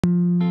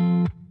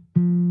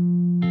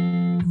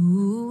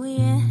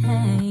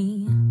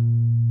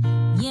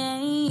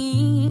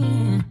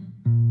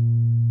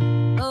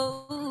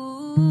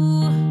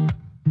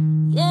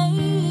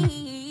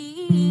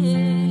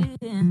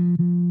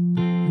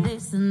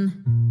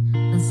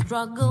when the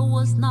struggle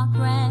was not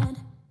red.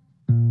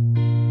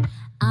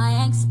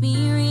 I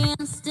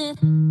experienced it,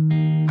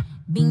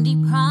 being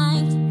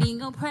deprived,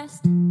 being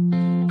oppressed,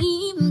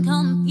 even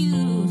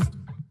confused.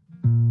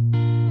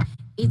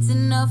 It's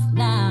enough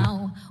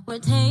now, we're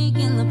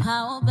taking the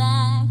power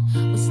back.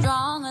 We're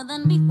stronger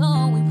than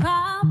before, we're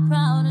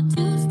prouder,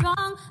 too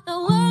strong. The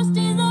worst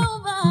is over.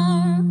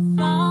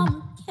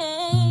 From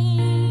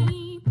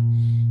Cape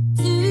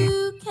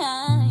to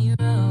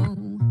Cairo,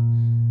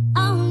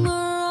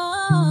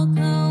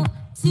 Morocco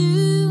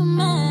to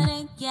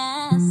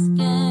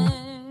Madagascar.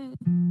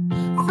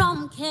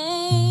 From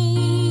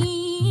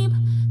Cape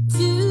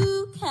to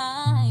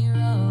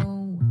Cairo,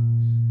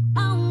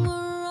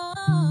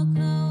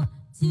 Morocco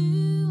to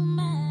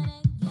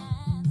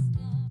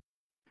Madagascar.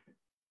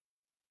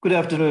 Good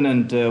afternoon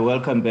and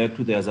welcome back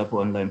to the AZAPO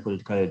online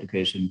political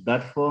education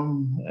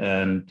platform.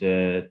 And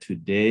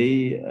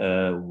today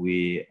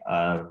we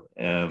are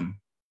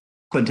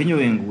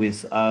continuing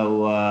with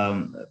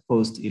our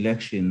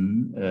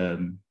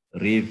post-election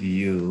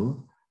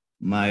review.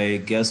 My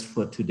guest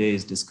for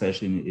today's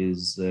discussion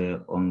is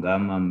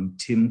Ongama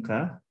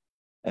Mtimka,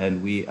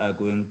 and we are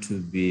going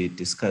to be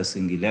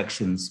discussing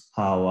elections,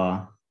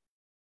 power,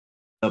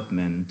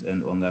 development,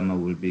 and Ongama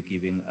will be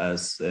giving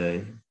us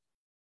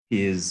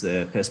his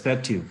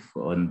perspective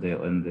on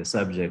the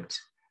subject.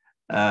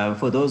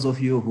 For those of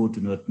you who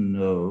do not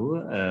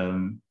know,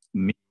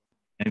 my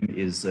name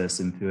is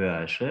Simphiwe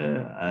Ashe.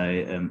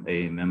 I am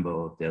a member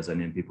of the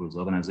Azanian People's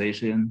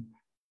Organization,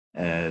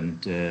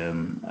 and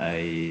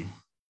I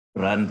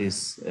run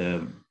this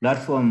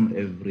platform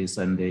every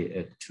Sunday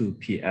at 2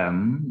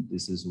 p.m.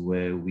 This is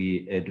where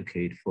we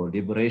educate for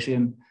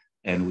liberation,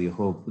 and we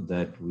hope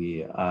that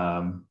we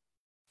are,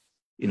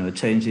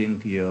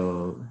 changing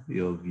your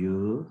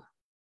view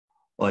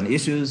on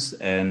issues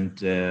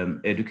and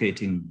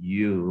educating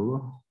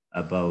you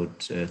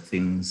about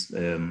things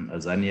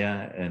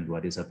Azania and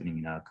what is happening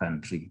in our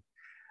country.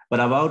 But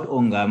about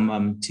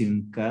Ongama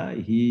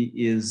Mtimka, he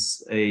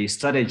is a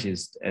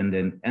strategist and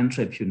an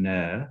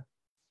entrepreneur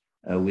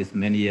with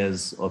many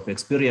years of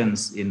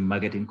experience in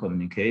marketing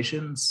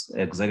communications,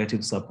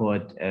 executive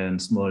support,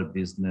 and small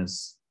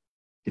business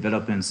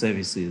development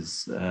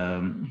services.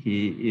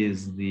 He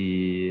is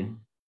the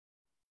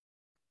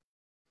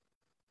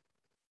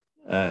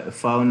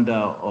founder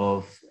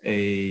of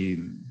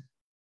an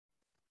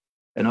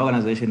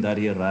organization that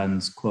he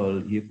runs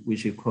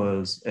which he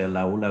calls a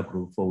Laula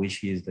Group, for which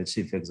he is the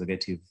chief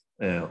executive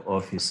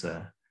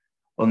officer.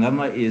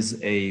 Ongama is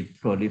a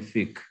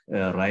prolific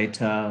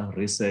writer,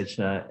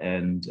 researcher,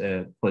 and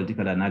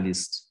political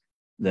analyst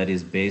that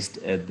is based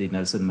at the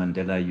Nelson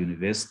Mandela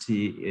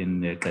University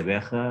in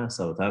Gqeberha,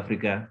 South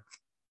Africa.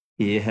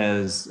 He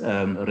has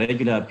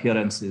regular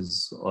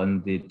appearances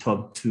on the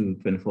top 2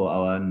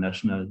 24-hour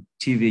national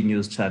TV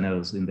news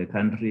channels in the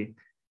country,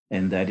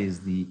 and that is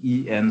the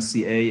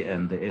eNCA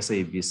and the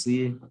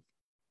SABC.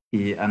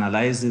 He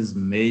analyzes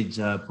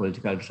major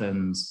political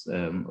trends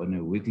on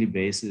a weekly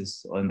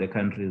basis on the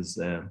country's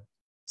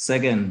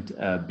second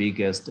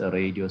biggest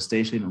radio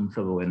station,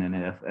 Umhlobo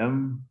Wenene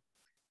FM.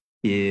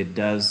 He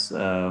does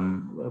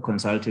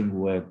consulting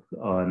work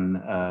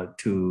on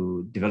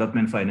to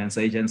development finance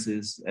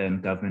agencies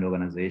and government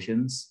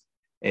organizations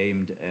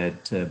aimed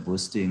at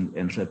boosting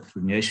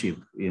entrepreneurship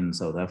in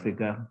South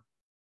Africa.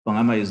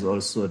 Ongama is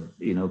also,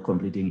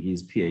 completing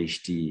his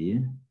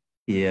PhD.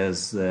 He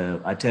has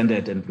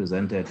attended and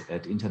presented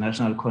at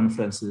international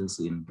conferences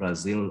in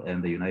Brazil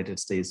and the United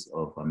States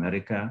of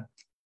America,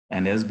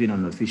 and has been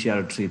on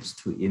official trips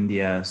to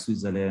India,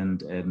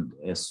 Switzerland, and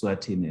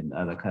eSwatini and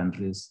other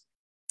countries.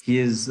 He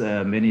has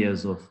many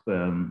years of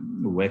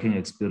working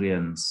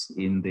experience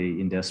in the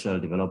industrial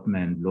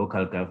development,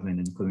 local government,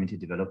 and community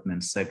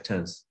development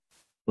sectors,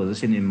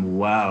 position him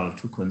well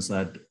to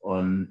consult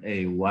on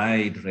a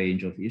wide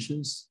range of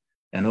issues.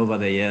 And over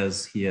the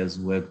years, he has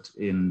worked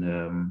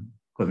in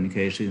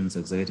communications,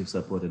 executive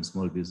support, and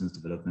small business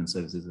development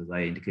services, as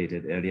I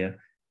indicated earlier.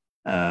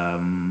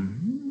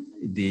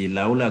 The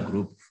Laula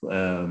Group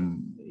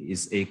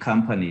is a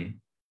company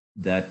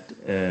that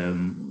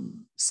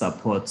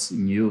supports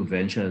new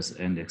ventures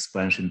and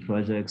expansion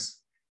projects.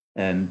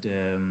 And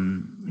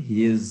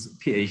his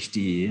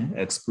PhD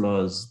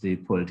explores the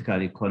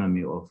political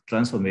economy of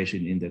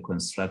transformation in the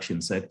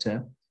construction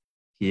sector.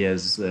 He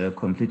has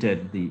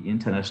completed the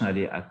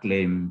internationally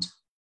acclaimed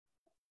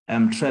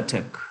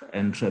Tretech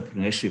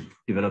Entrepreneurship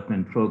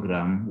Development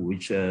Program,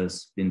 which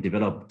has been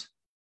developed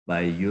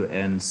by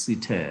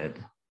eNCA,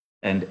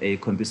 and a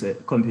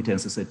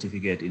competency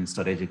certificate in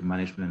strategic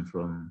management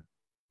from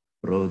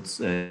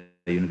Rhodes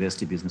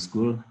University Business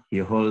School. He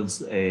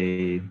holds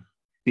a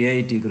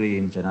BA degree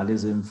in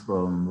journalism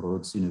from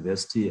Rhodes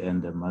University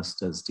and a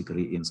master's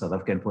degree in South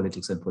African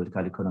politics and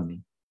political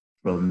economy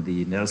from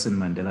the Nelson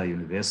Mandela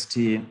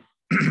University.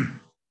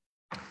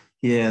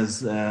 He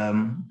has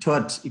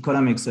taught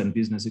economics and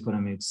business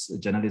economics,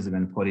 journalism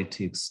and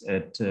politics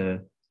at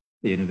the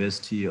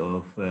University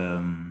of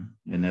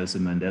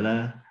Nelson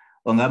Mandela.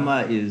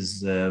 Ongama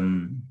is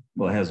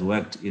or has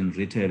worked in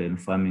retail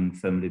and farming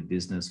family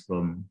business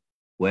from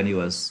when he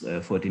was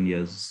 14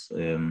 years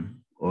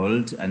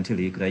old until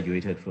he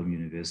graduated from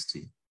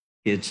university.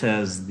 He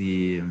chairs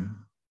the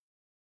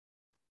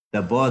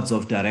boards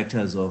of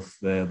directors of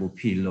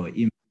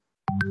Bophelo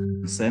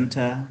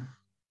Center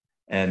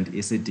and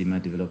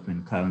Isidima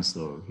Development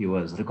Council. He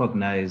was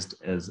recognized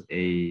as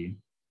a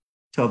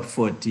top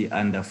 40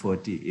 under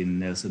 40 in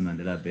Nelson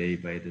Mandela Bay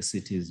by the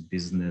city's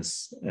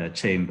business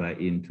chamber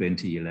in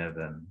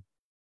 2011.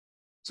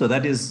 So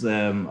that is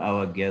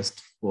our guest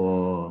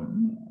for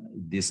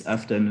this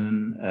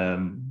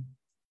afternoon.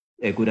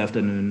 A good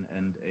afternoon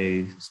and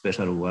a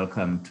special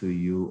welcome to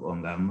you,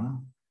 Ongama.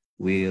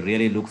 We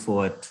really look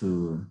forward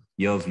to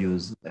your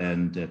views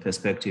and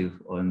perspective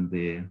on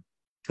the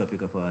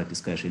topic of our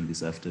discussion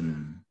this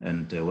afternoon.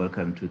 And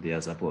welcome to the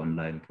AZAPO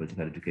online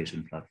political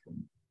education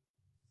platform.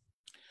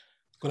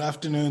 Good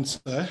afternoon,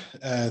 sir.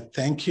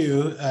 Thank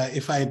you.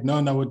 If I had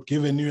known, I would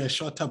give you a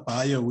shorter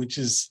bio, which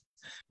is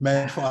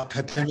meant for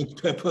academic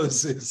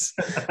purposes.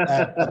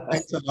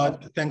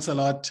 Thanks a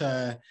lot.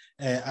 I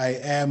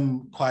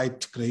am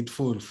quite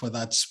grateful for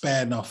that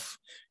span of,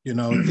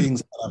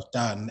 things that I've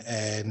done,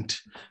 and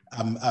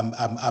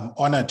I'm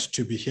honored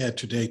to be here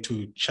today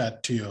to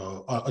chat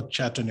to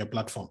chat on your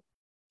platform.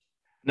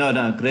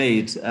 No,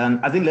 great.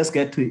 And I think let's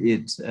get to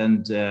it.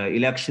 And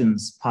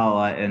elections,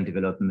 power, and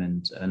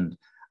development. And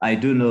I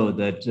do know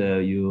that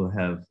you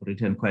have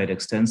written quite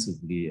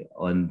extensively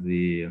on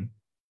the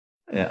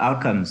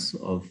outcomes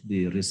of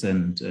the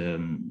recent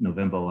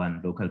November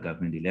 1 local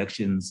government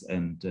elections,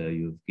 and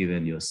you've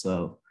given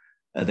yourself,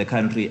 the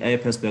country, a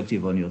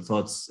perspective on your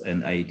thoughts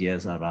and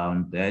ideas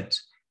around that.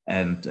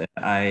 And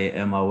I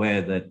am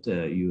aware that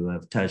you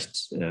have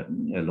touched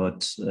a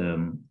lot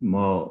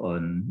more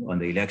on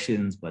the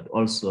elections, but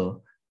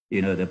also,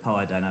 the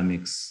power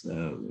dynamics,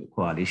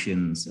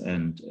 coalitions,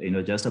 and,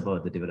 just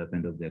about the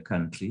development of the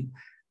country.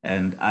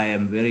 And I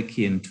am very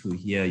keen to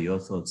hear your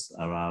thoughts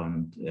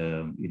around,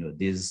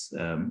 these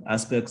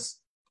aspects,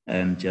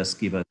 and just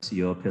give us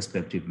your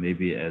perspective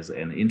maybe as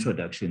an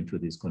introduction to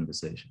this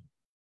conversation.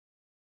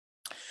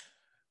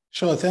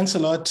 Sure. Thanks a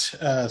lot,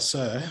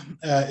 sir.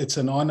 It's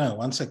an honor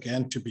once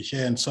again to be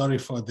here, and sorry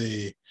for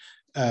the,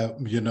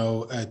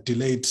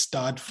 delayed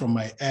start from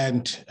my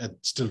end,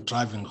 still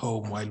driving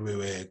home while we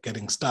were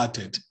getting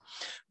started.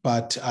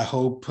 But I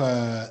hope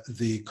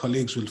the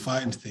colleagues will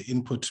find the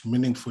input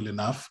meaningful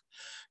enough.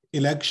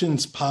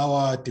 Elections,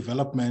 power,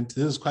 development,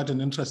 this is quite an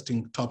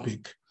interesting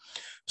topic.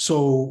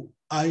 So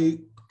I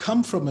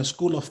come from a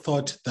school of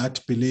thought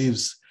that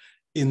believes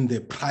in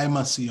the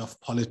primacy of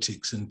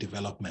politics in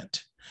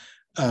development.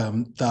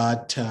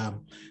 That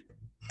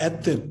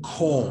at the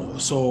core,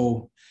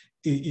 so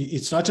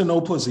it's not an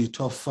opposite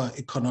of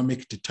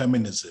economic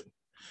determinism,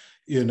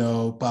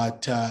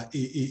 but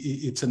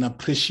it's an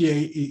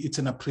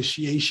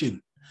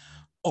appreciation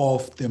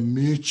of the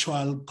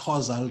mutual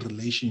causal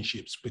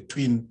relationships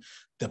between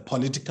the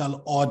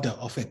political order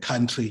of a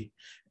country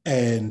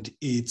and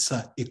its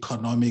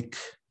economic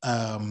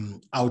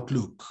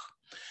outlook.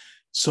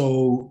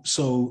 So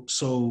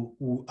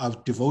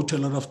I've devoted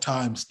a lot of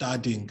time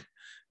studying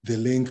the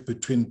link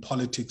between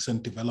politics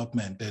and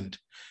development. And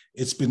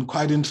it's been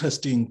quite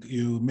interesting,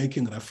 you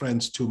making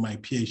reference to my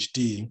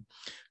PhD,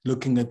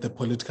 looking at the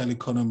political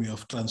economy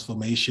of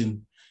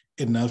transformation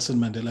in Nelson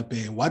Mandela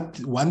Bay.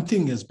 One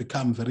thing has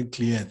become very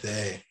clear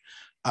there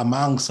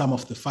among some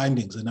of the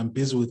findings, and I'm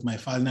busy with my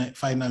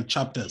final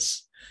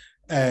chapters,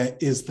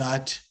 is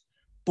that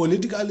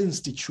political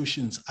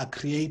institutions are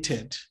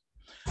created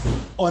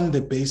on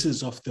the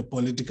basis of the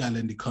political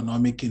and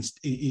economic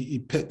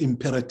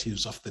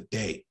imperatives of the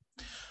day.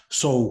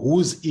 So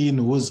who's in,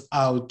 who's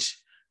out,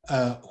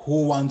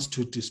 who wants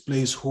to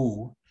displace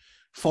who,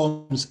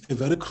 forms a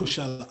very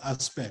crucial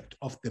aspect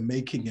of the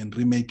making and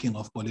remaking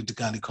of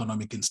political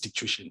economic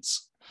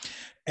institutions.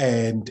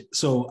 And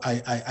so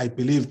I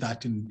believe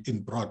that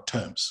in broad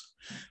terms.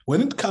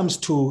 When it comes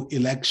to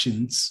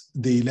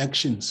the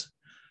elections,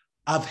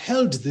 I've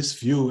held this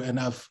view, and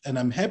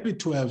I'm happy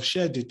to have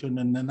shared it on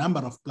a number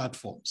of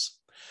platforms,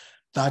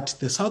 that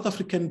the South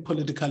African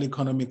political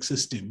economic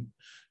system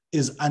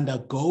is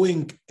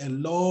undergoing a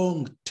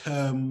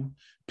long-term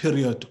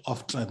period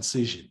of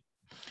transition,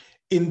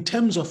 in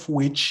terms of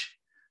which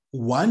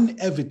one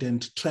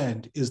evident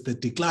trend is the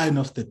decline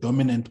of the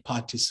dominant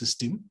party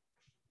system.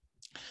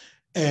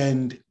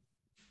 And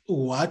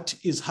what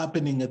is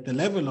happening at the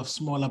level of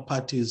smaller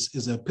parties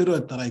is a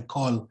period that I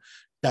call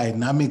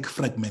dynamic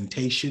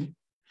fragmentation.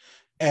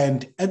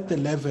 And at the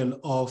level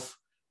of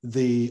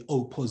the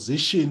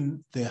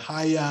opposition, the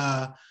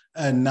higher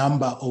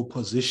number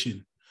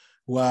opposition,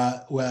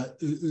 where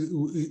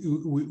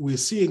we're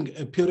seeing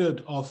a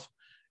period of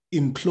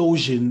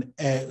implosion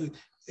and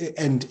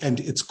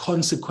its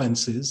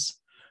consequences,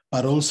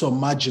 but also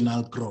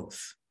marginal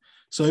growth.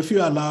 So if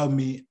you allow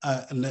me,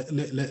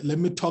 let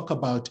me talk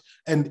about,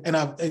 for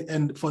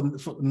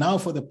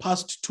the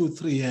past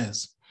 2-3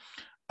 years,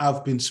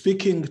 I've been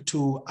speaking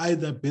to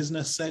either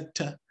business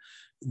sectors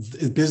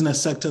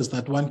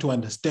that want to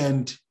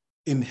understand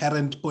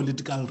inherent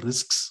political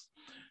risks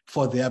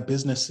for their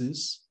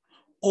businesses,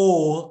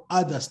 or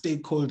other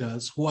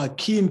stakeholders who are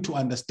keen to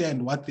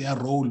understand what their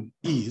role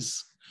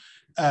is,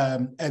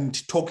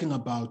 and talking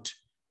about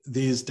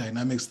these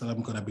dynamics that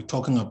I'm going to be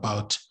talking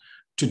about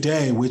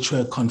today, which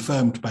were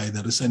confirmed by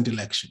the recent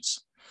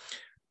elections.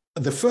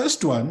 The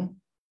first one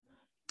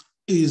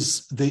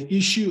is the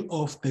issue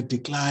of the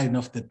decline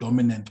of the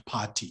dominant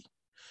party.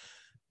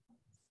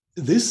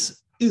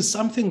 This is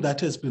something that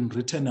has been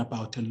written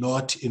about a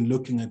lot in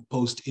looking at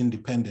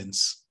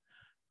post-independence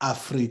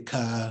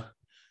Africa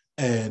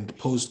and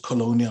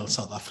post-colonial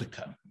South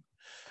Africa.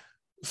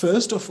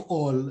 First of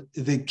all,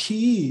 the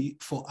key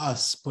for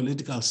us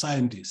political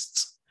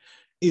scientists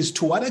is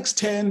to what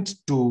extent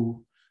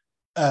do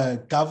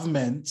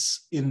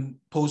governments in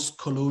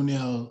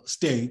post-colonial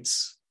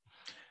states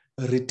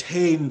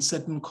retain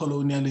certain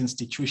colonial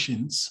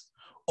institutions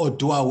or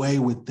do away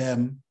with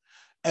them,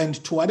 and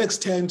to what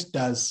extent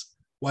does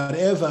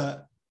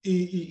whatever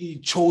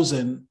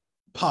chosen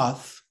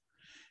path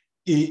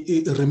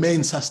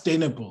remain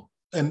sustainable,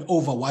 and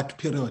over what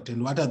period,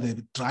 and what are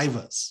the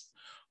drivers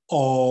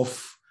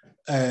of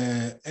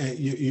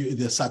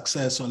the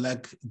success or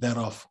lack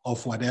thereof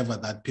of whatever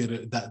that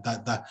period,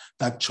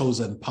 that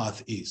chosen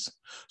path is.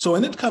 So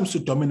when it comes to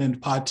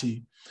dominant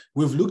party,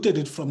 we've looked at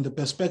it from the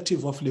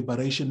perspective of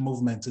liberation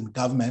movements in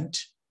government,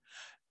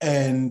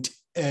 and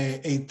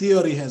a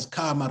theory has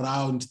come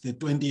around the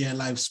 20-year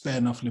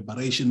lifespan of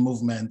liberation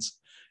movements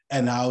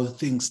and how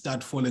things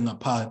start falling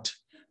apart.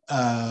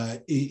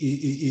 In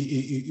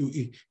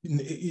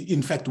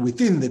fact,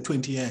 within the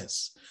 20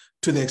 years,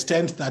 to the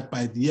extent that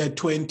by the year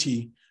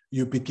 20,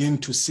 you begin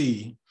to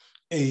see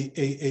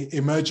a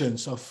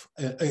emergence of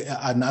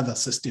another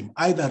system,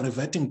 either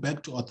reverting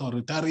back to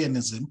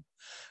authoritarianism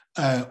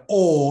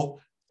or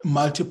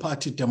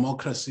multi-party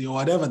democracy, or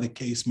whatever the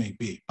case may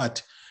be.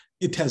 But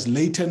it has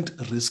latent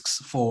risks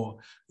for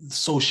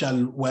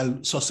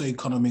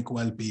socioeconomic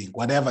well-being,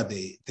 whatever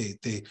the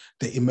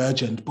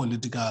emergent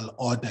political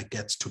order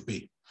gets to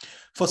be.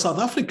 For South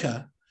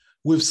Africa,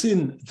 we've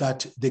seen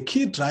that the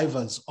key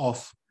drivers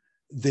of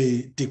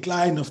the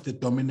decline of the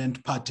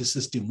dominant party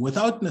system,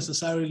 without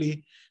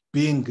necessarily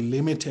being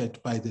limited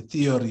by the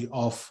theory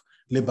of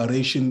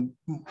liberation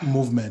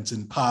movements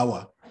in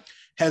power,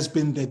 has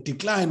been the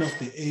decline of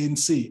the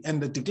ANC.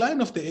 And the decline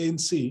of the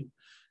ANC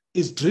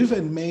is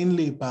driven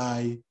mainly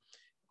by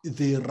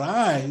the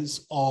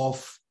rise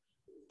of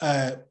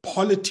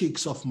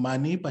politics of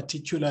money,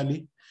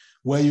 particularly,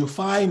 where you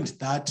find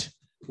that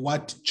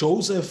what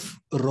Joseph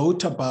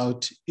wrote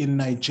about in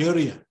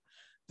Nigeria,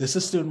 the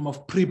system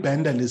of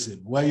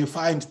prebendalism, where you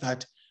find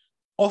that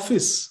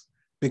office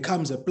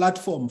becomes a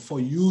platform for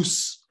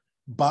use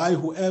by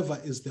whoever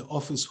is the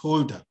office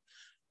holder,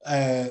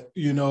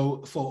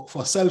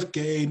 for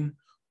self-gain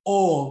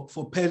or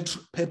for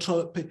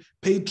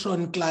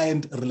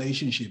patron-client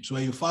relationships,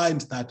 where you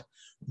find that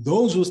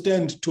those who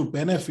stand to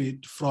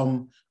benefit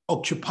from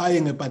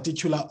occupying a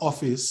particular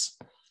office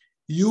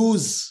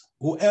use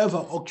whoever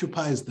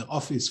occupies the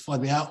office for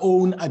their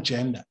own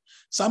agenda.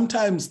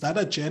 Sometimes that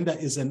agenda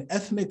is an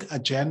ethnic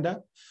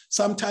agenda.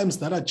 Sometimes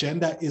that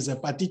agenda is a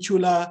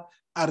particular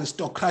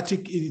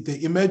aristocratic,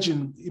 the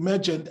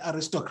emergent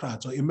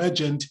aristocrats or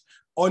emergent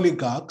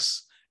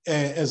oligarchs,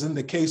 as in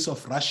the case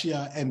of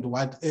Russia and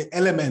what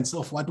elements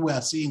of what we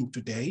are seeing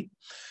today.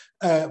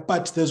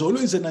 But there's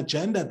always an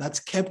agenda that's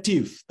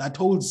captive, that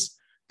holds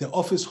the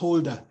office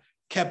holder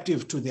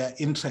captive to their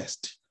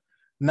interest.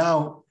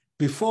 Now,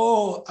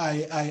 before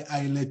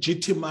I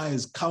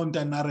legitimize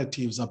counter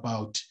narratives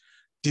about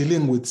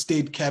dealing with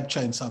state capture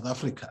in South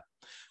Africa,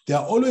 there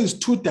are always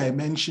two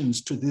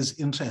dimensions to this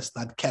interest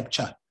that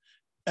capture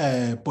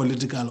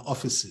political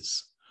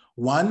offices.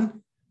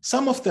 One,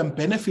 some of them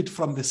benefit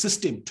from the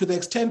system to the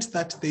extent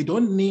that they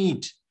don't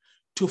need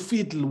to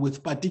fiddle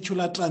with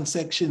particular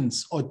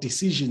transactions or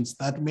decisions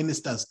that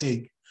ministers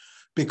take,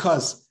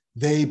 because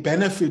they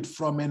benefit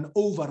from an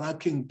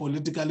overarching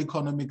political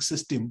economic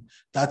system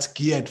that's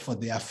geared for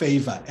their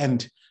favor.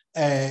 And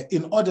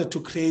in order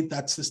to create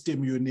that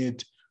system, you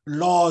need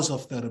laws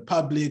of the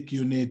republic,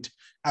 you need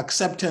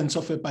acceptance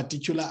of a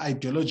particular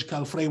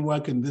ideological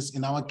framework.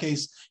 In our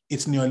case,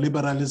 it's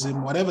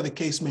neoliberalism, whatever the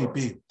case may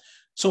be.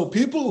 So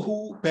people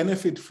who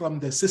benefit from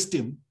the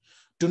system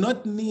do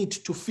not need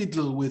to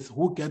fiddle with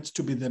who gets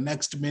to be the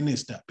next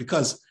minister,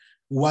 because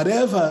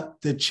whatever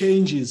the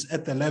changes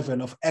at the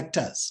level of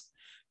actors,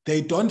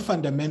 they don't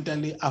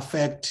fundamentally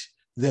affect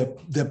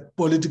the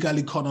political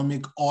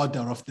economic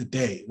order of the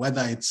day,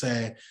 whether it's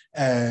a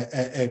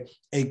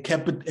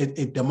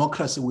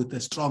democracy with a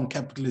strong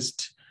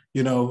capitalist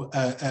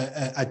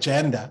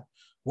agenda.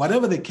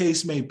 Whatever the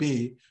case may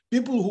be,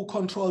 people who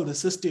control the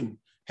system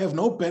have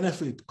no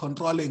benefit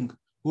controlling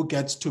who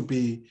gets to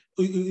be,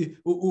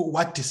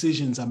 what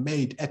decisions are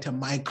made at a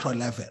micro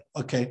level,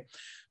 okay?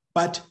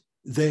 But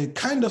the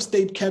kind of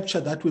state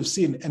capture that we've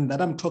seen and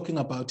that I'm talking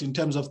about in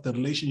terms of the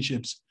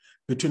relationships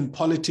between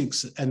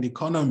politics and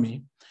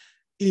economy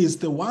is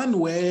the one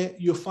where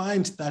you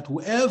find that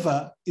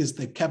whoever is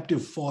the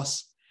captive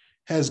force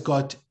has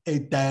got a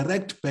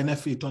direct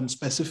benefit on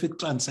specific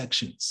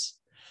transactions.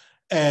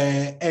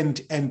 And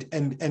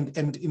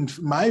in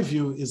my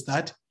view is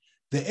that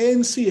the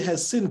ANC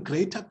has seen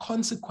greater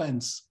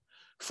consequence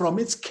from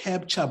its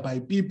capture by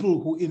people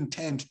who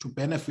intend to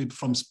benefit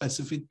from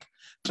specific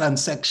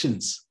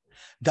transactions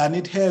than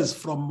it has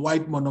from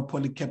white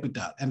monopoly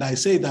capital. And I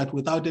say that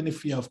without any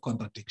fear of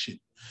contradiction.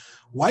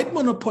 White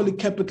monopoly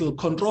capital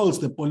controls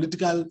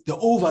the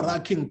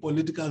overarching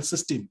political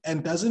system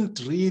and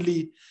doesn't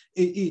really,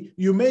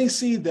 you may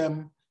see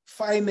them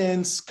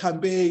finance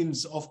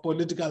campaigns of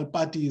political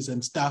parties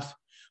and stuff,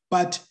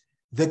 but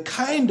the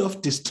kind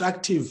of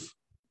destructive,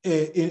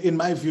 in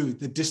my view,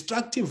 the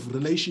destructive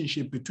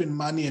relationship between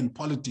money and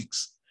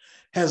politics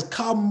has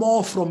come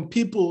more from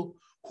people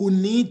who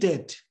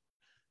needed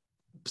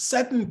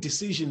certain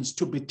decisions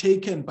to be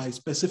taken by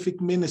specific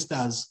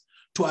ministers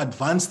to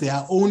advance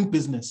their own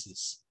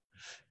businesses.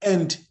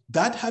 And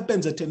that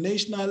happens at a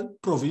national,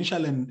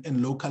 provincial,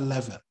 and local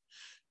level.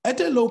 At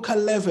a local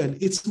level,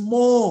 it's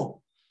more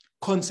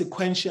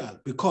consequential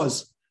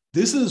because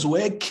this is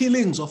where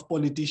killings of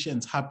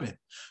politicians happen,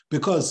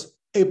 because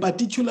a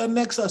particular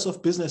nexus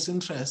of business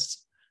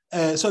interests,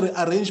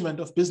 arrangement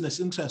of business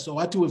interests, or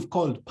what we've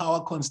called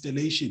power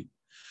constellation,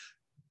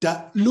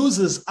 that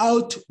loses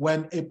out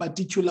when a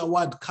particular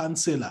ward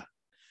councillor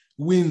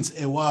wins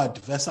a ward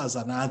versus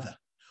another,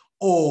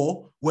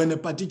 or when a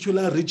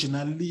particular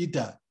regional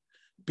leader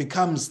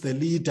becomes the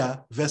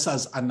leader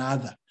versus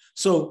another.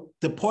 So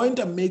the point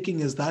I'm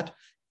making is that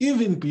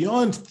even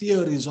beyond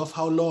theories of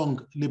how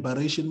long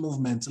liberation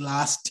movements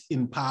last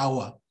in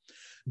power,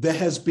 there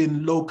has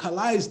been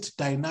localized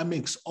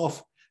dynamics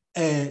of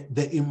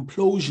the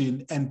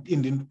implosion and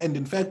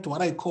in fact,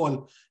 what I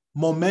call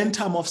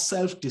momentum of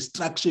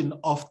self-destruction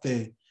of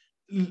the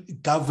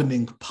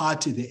governing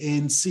party, the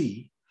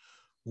ANC,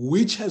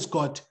 which has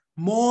got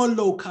more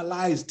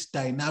localized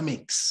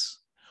dynamics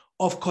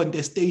of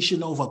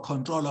contestation over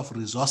control of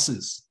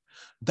resources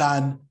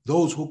than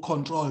those who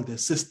control the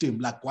system,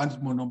 like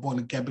white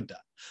monopoly capital.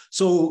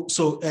 Or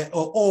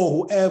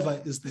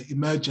whoever is the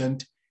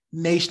emergent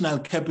national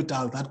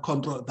capital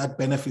that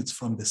benefits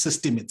from the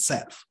system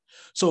itself.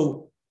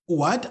 So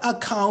what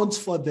accounts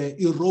for the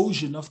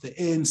erosion of the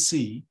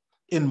ANC,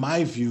 in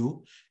my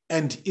view,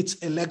 and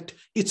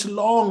its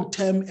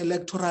long-term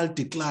electoral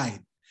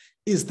decline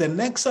is the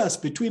nexus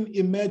between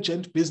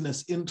emergent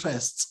business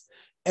interests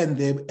and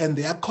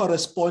their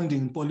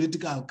corresponding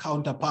political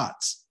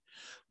counterparts,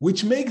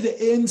 which make the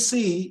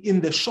ANC in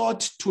the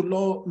short to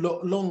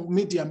long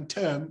medium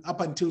term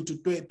up until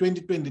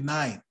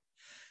 2029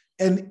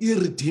 an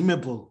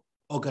irredeemable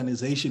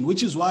organization,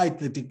 which is why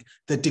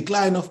the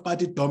decline of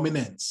party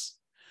dominance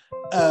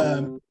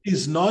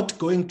is not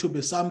going to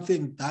be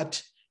something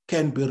that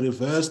can be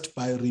reversed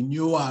by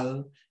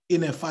renewal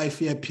in a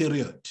 5-year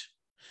period.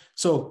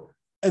 So,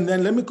 and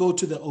then let me go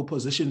to the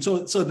opposition.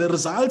 So the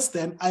results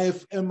then are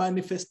a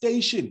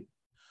manifestation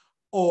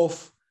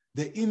of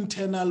the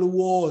internal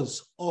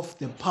wars of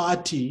the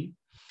party,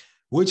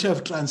 which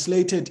have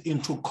translated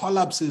into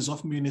collapses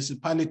of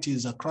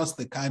municipalities across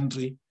the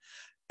country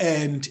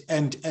and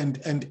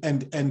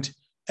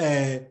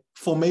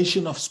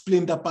formation of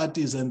splinter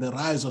parties and the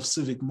rise of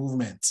civic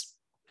movements.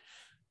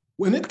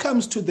 When it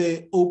comes to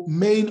the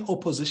main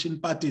opposition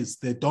parties,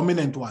 the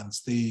dominant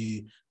ones,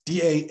 the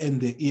DA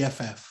and the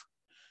EFF,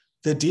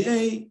 the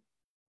DA,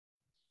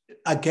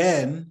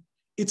 again,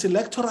 its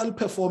electoral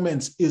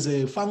performance is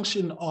a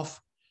function of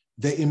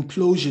the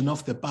implosion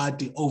of the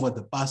party over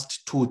the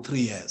past 2-3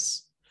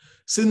 years.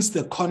 Since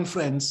the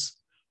conference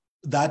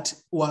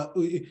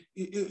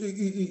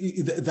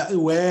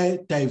where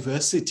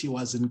diversity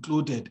was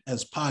included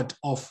as part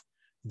of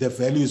the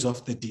values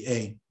of the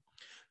DA.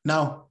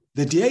 Now,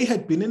 the DA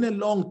had been in a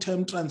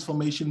long-term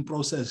transformation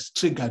process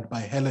triggered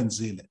by Helen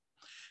Zille.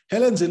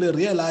 Helen Zille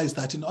realized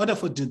that in order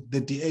for the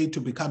DA to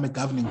become a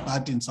governing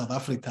party in South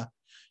Africa,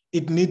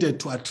 it needed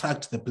to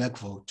attract the Black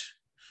vote.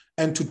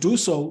 And to do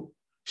so,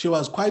 she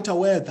was quite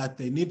aware that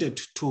they needed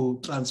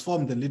to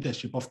transform the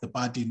leadership of the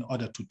party in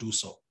order to do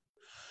so.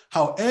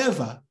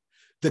 However,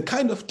 the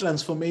kind of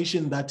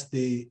transformation that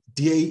the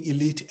DA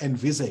elite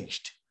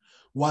envisaged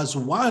was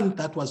one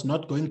that was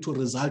not going to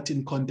result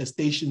in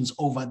contestations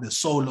over the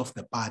soul of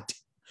the party,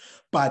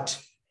 but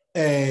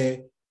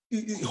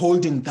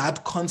holding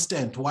that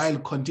constant while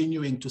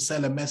continuing to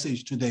sell a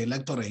message to the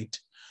electorate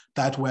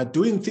that we're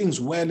doing things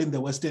well in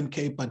the Western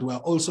Cape, but we're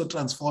also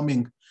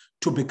transforming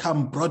to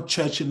become broad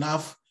church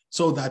enough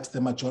so that the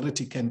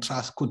majority could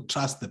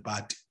trust the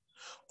party.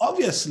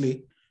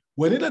 Obviously,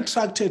 when it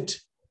attracted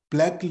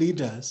Black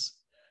leaders,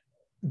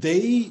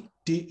 and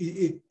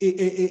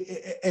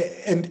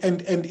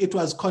it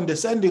was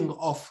condescending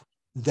of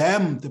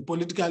them, the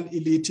political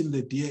elite in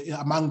the DA,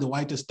 among the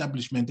white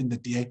establishment in the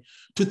DA,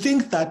 to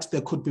think that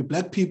there could be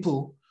Black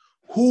people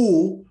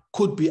who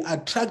could be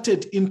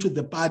attracted into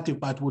the party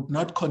but would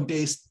not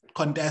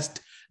contest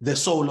the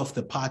soul of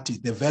the party,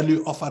 the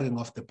value offering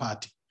of the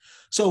party.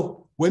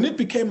 So when it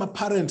became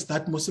apparent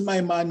that Mmusi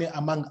Maimane,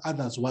 among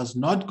others, was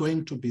not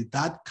going to be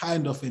that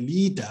kind of a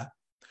leader,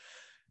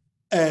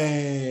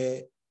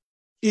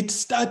 it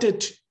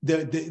started,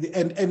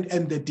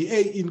 and the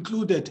DA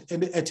included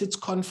at its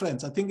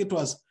conference, I think it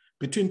was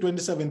between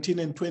 2017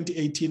 and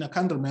 2018, I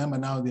can't remember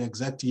now the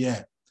exact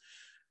year,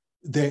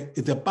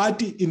 the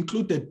party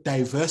included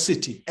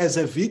diversity as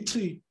a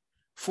victory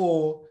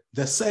for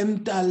the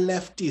center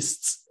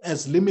leftists,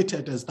 as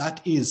limited as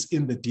that is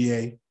in the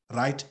DA,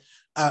 right?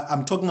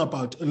 I'm talking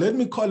about, let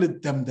me call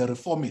it them, the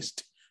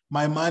reformist,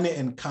 My Money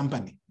and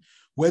Company.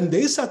 When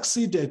they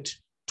succeeded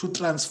to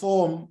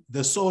transform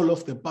the soul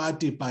of the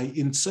party by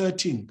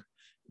inserting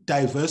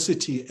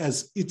diversity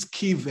as its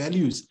key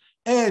values,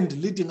 and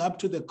leading up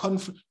to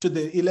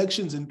the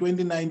elections in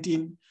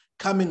 2019,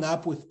 coming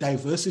up with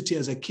diversity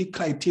as a key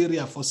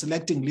criteria for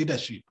selecting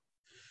leadership,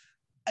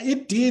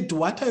 it did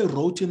what I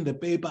wrote in the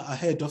paper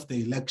ahead of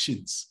the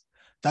elections,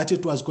 that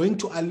it was going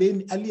to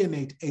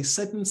alienate a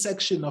certain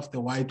section of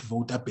the white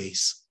voter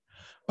base.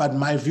 But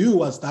my view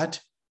was that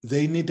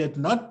they needed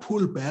not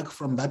pull back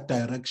from that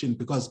direction,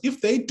 because if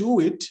they do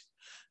it,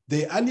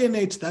 they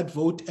alienate that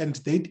vote and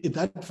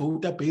that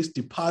voter base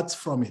departs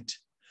from it.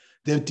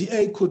 The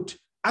DA could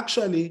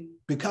actually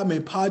become a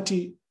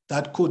party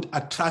that could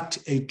attract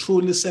a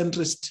truly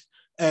centrist,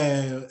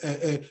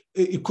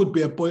 it could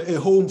be a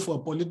home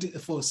for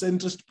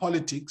centrist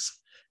politics.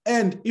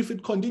 And if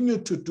it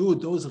continued to do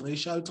those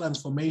racial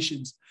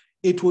transformations,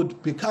 it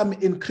would become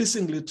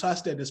increasingly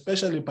trusted,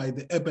 especially by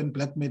the urban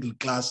black middle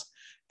class,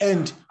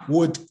 and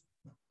would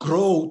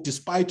grow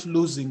despite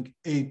losing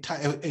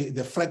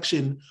the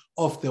fraction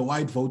of the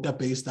white voter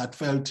base that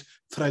felt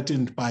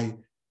threatened by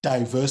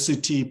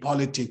diversity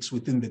politics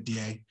within the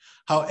DA.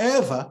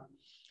 However,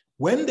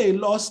 when they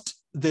lost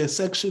the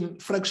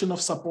fraction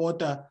of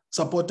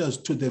supporters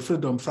to the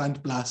Freedom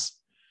Front Plus,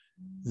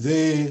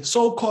 the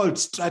so-called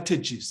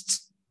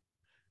strategists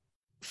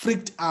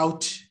freaked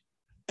out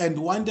and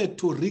wanted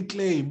to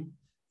reclaim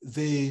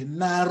the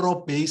narrow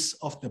base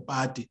of the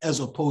party, as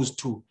opposed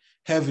to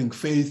having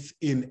faith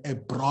in a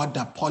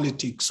broader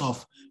politics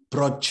of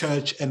broad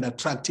church and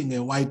attracting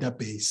a wider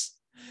base.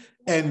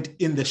 And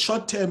in the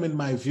short term, in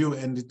my view,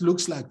 and it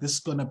looks like this is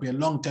going to be a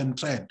long-term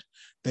trend,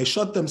 they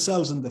shot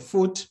themselves in the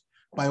foot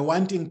by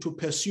wanting to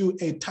pursue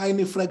a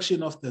tiny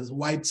fraction of the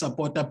white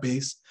supporter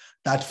base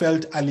that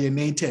felt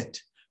alienated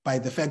by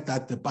the fact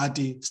that the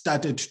party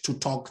started to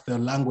talk the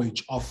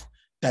language of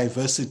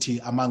diversity,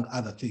 among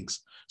other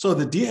things. So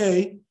the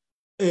DA,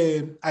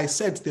 I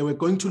said they were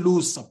going to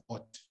lose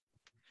support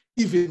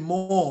even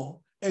more,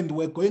 and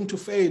were going to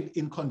fail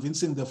in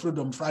convincing the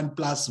Freedom Front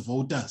Plus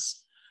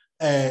voters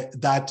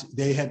that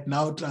they had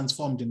now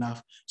transformed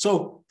enough.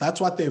 So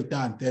that's what they've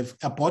done. They've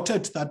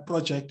aborted that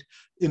project.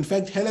 In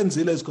fact, Helen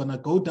Zille is going to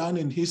go down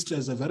in history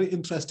as a very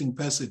interesting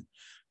person,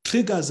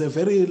 triggers a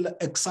very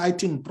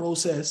exciting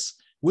process,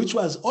 which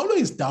was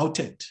always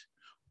doubted,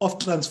 of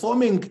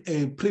transforming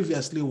a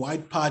previously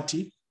white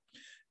party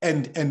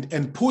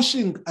and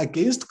pushing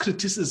against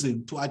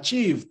criticism to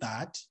achieve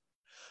that,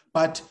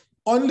 but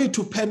only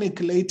to panic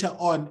later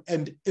on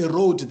and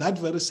erode that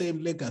very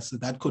same legacy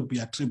that could be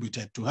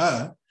attributed to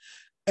her.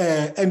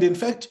 And in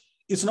fact,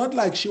 it's not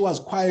like she was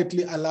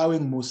quietly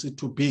allowing Musi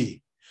to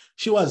be.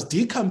 She was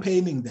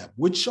decampaigning them,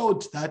 which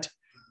showed that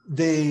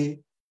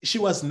she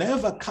was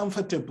never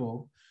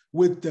comfortable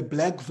with the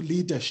black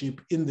leadership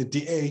in the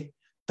DA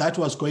that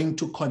was going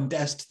to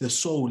contest the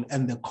soul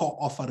and the core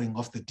offering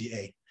of the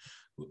DA,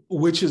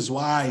 which is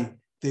why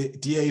the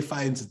DA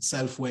finds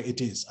itself where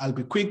it is. I'll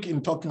be quick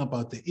in talking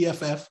about the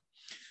EFF.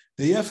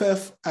 The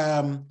EFF,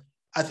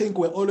 I think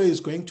we're always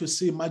going to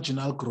see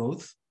marginal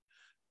growth.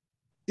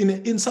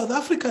 In South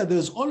Africa,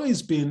 there's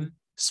always been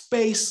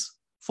space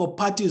for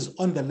parties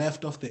on the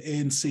left of the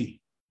ANC.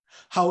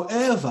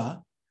 However,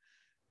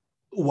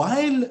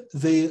 while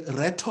the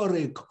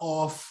rhetoric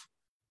of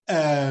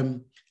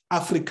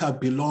Africa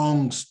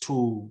belongs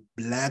to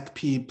Black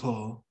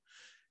people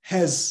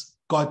has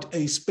got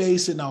a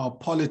space in our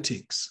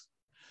politics,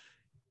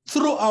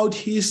 throughout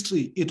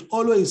history, it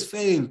always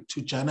failed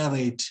to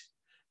generate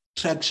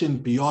traction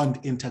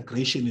beyond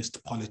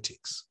integrationist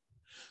politics.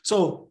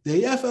 So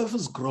the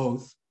EFF's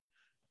growth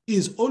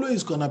is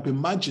always going to be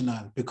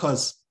marginal,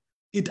 because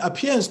it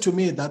appears to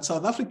me that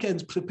South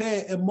Africans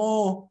prepare a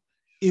more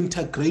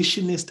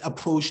integrationist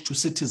approach to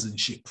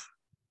citizenship,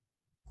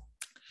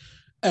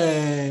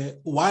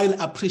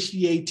 while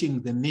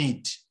appreciating the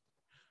need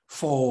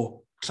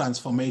for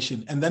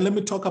transformation. And then let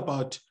me talk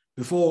about,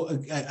 before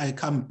I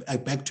come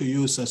back to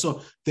you, sir.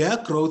 So their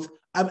growth,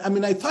 I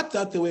mean, I thought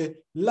that they were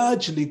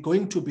largely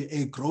going to be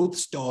a growth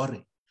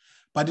story,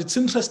 but it's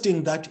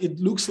interesting that it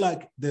looks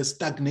like there's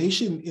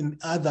stagnation in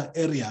other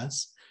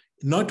areas,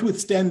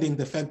 notwithstanding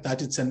the fact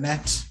that it's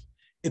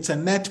a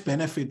net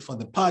benefit for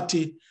the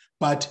party.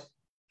 But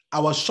I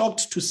was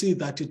shocked to see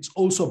that it's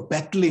also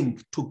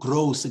battling to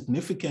grow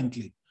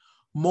significantly,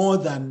 more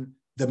than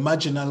the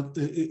marginal,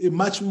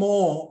 much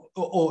more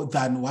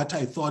than what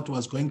I thought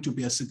was going to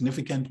be a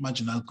significant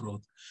marginal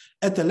growth.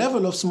 At the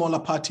level of smaller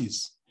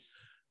parties,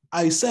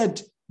 I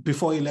said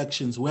before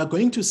elections, we are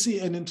going to see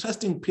an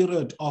interesting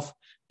period of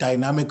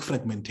dynamic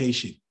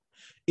fragmentation,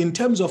 in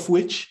terms of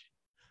which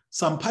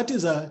some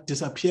parties are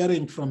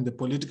disappearing from the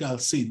political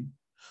scene,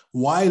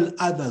 while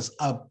others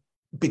are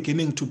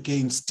beginning to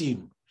gain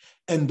steam.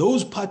 And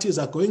those parties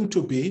are going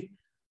to be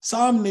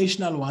some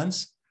national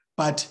ones,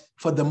 but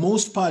for the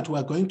most part,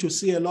 we're going to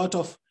see a lot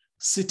of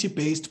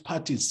city-based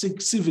parties,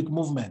 civic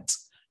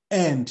movements,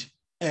 and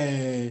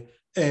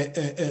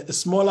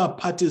smaller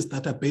parties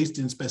that are based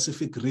in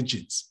specific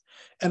regions.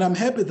 And I'm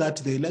happy that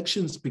the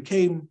elections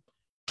became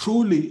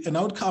truly an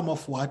outcome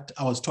of what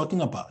I was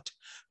talking about.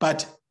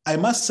 But I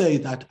must say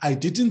that I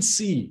didn't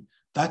see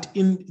that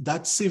in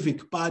that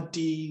civic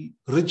party,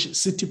 rich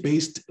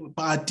city-based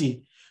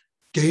party,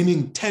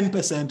 gaining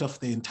 10% of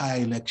the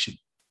entire election,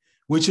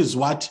 which is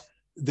what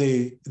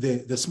the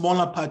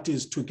smaller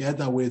parties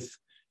together with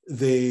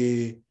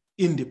the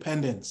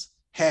independents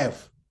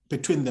have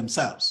between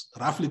themselves,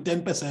 roughly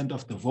 10%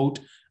 of the vote,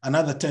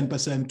 another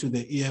 10% to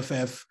the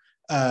EFF,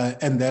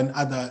 and then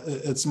other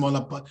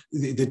smaller,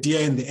 the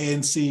DA and the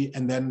ANC,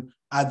 and then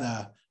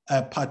other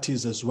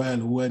parties as well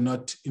who were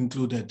not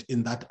included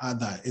in that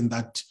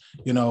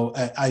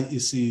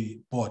IEC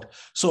board.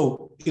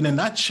 So in a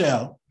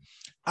nutshell,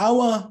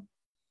 our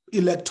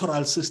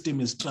electoral system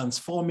is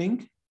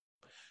transforming,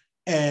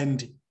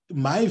 and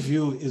my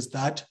view is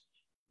that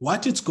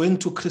what it's going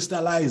to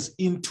crystallize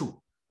into,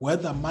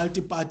 whether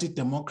multi-party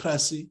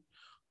democracy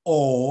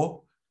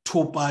or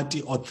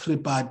two-party or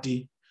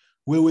three-party,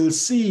 we will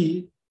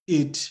see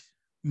it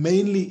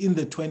mainly in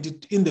the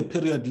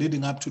period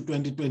leading up to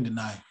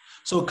 2029.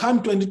 So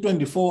come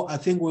 2024, I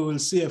think we will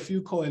see a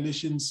few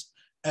coalitions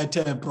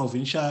at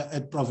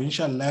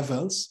provincial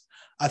levels.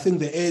 I think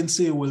the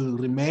ANC will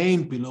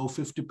remain below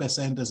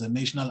 50% as a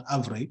national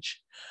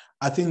average.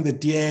 I think the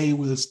DA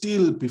will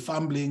still be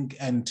fumbling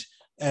and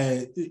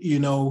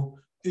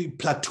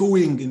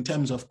plateauing in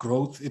terms of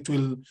growth.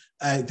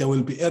 There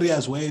will be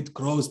areas where it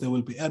grows, there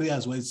will be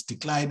areas where it's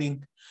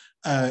declining.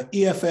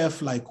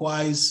 EFF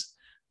likewise.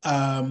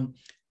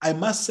 I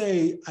must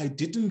say I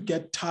didn't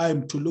get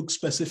time to look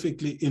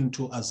specifically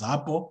into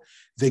AZAPO.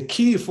 The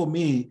key for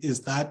me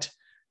is that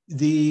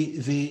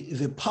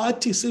the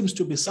party seems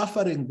to be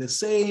suffering the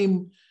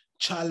same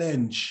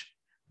challenge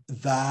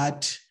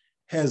that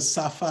has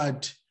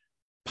suffered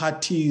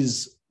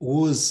parties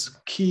whose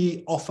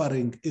key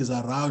offering is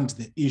around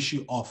the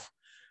issue of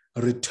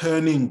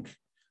returning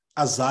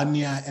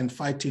Azania and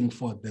fighting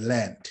for the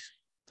land.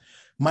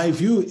 My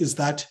view is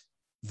that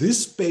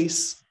this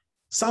space,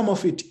 some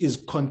of it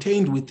is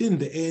contained within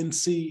the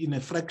ANC in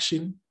a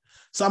fraction,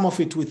 some of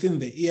it within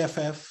the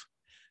EFF,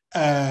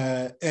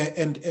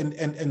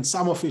 and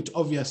some of it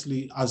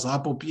obviously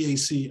AZAPO,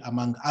 PAC,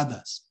 among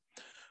others.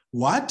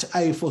 What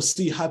I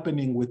foresee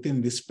happening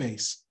within this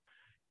space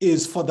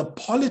is for the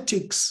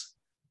politics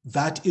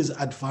that is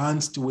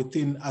advanced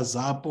within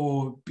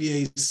AZAPO,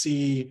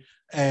 PAC,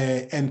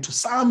 and to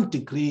some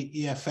degree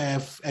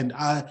EFF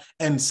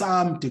and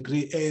some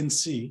degree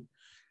ANC,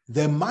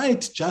 there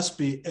might just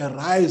be a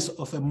rise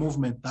of a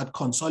movement that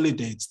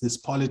consolidates this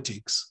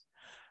politics.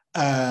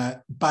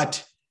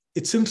 But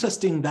it's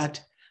interesting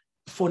that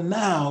for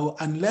now,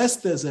 unless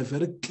there's a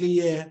very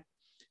clear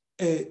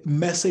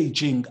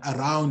messaging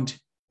around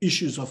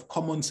issues of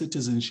common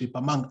citizenship,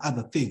 among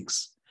other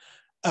things,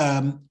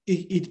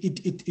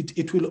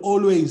 it will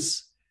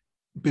always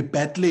be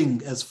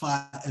battling as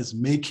far as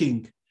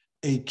making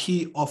a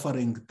key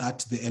offering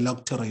that the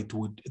electorate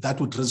would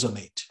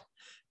resonate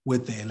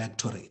with the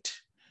electorate.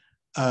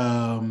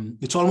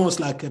 It's almost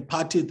like a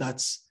party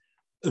that's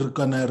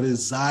gonna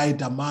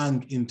reside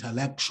among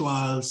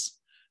intellectuals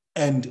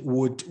and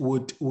would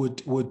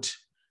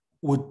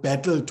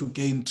battle to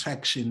gain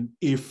traction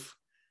if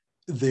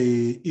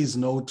there is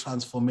no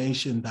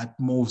transformation that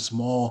moves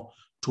more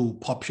to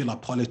popular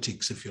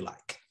politics, if you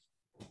like.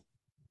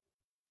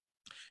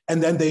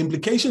 And then the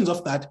implications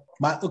of that,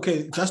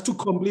 just to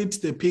complete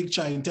the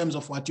picture in terms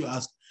of what you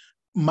asked,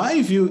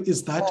 my view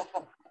is that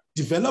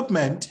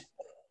development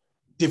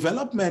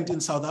in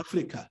South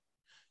Africa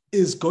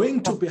is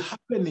going to be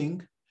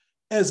happening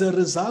as a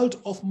result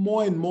of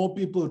more and more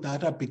people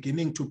that are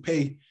beginning to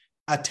pay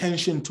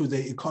attention to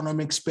the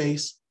economic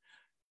space.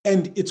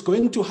 And it's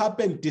going to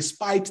happen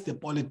despite the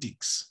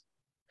politics.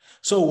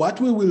 So what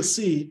we will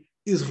see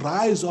is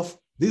rise of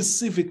these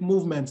civic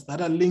movements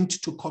that are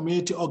linked to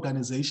community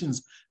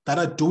organizations that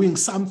are doing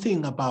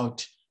something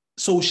about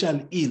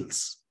social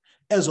ills,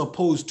 as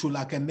opposed to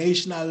like a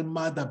national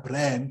mother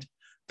brand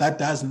that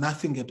does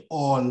nothing at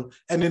all.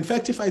 And in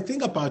fact, if I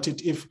think about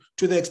it, if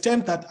to the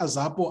extent that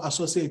AZAPO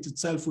associates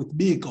itself with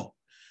Biko,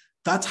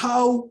 that's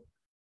how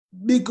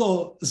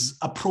Biko's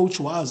approach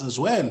was as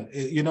well.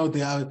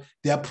 The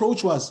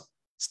approach was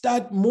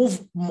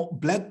move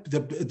black,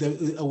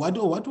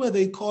 what were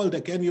they called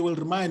again? You will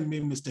remind me,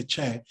 Mr.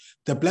 Chair,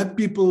 the Black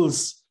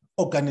People's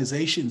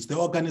organizations, the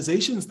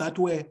organizations that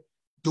were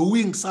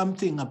doing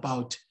something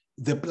about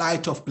the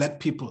plight of Black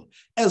people,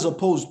 as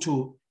opposed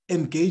to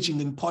engaging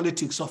in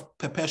politics of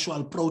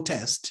perpetual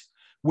protest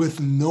with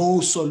no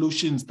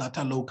solutions that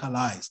are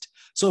localized.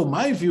 So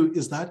my view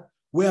is that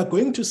we are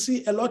going to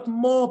see a lot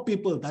more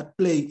people that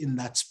play in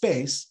that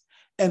space,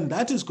 and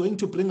that is going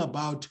to bring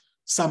about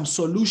some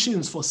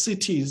solutions for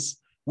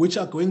cities which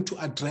are going to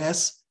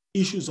address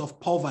issues of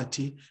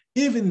poverty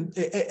even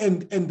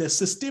and the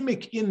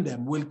systemic in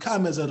them will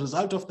come as a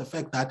result of the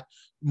fact that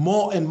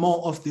more and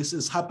more of this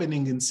is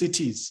happening in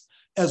cities,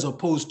 as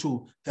opposed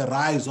to the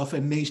rise of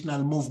a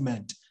national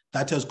movement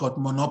that has got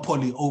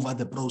monopoly over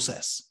the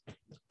process.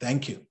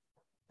 Thank you.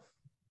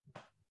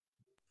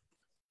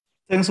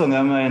 Thanks,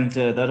 Ongama, and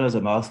that was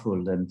a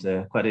mouthful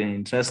and quite an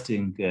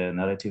interesting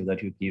narrative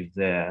that you give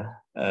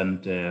there.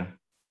 And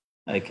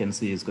I can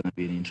see it's going to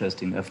be an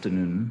interesting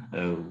afternoon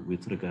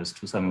with regards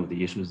to some of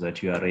the issues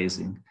that you are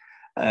raising.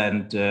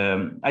 And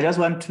I just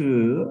want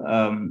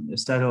to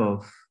start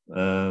off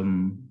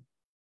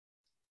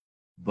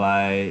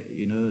by,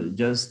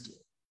 just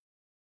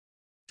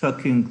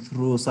talking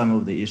through some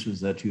of the issues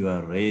that you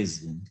are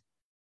raising.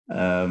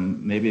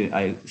 Maybe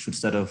I should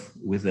start off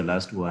with the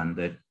last one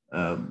that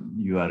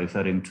you are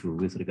referring to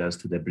with regards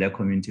to the Black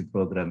community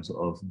programs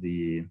of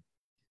the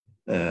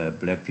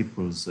Black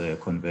People's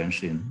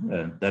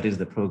Convention. That is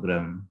the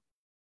program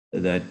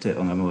that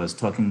Ongama was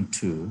talking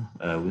to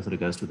with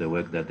regards to the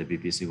work that the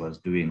BBC was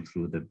doing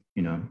through the,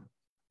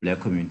 Black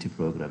community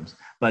programs.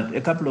 But a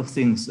couple of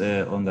things,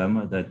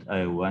 Ongama, that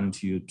I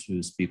want you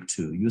to speak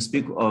to. You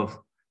speak of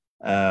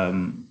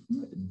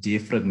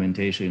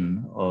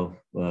defragmentation of,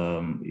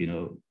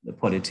 the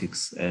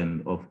politics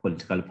and of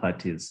political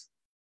parties,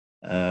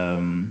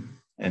 and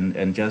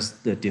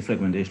just the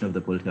defragmentation of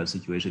the political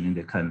situation in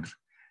the country,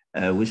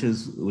 which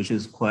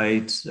is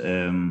quite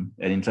an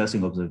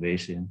interesting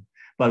observation.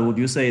 But would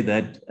you say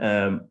that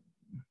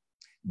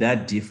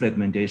that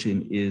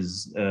defragmentation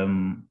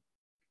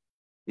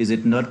is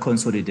it not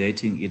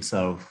consolidating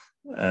itself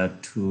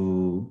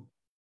towards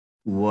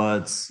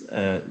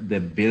the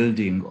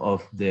building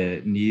of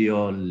the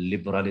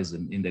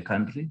neoliberalism in the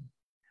country,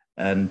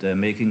 and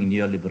making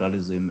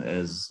neoliberalism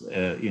as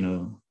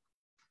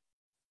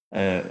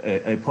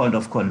a point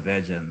of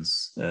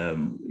convergence,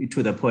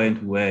 to the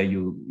point where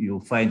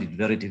you find it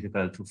very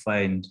difficult to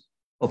find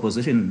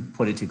opposition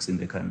politics in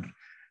the country?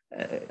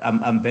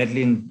 I'm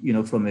battling,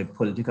 from a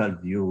political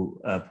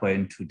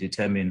viewpoint to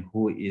determine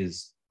who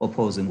is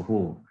opposing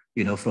who,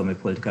 from a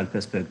political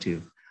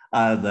perspective,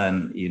 other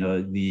than,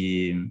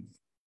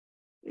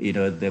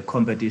 the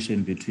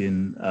competition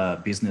between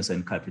business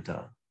and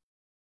capital.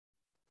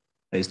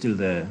 Are you still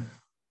there?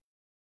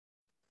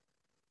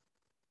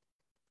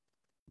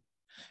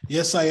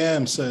 Yes, I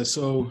am, sir.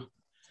 So,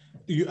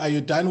 are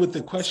you done with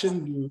the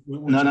question?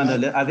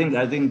 No. I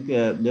think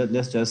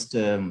let's just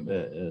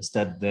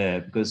start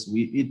there, because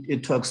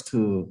it talks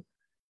to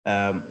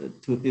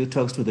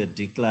the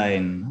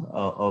decline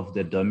of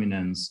the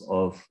dominance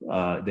of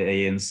the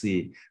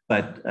ANC.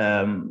 But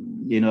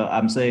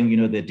I'm saying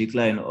the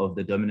decline of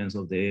the dominance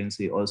of the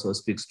ANC also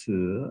speaks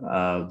to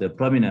the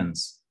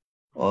prominence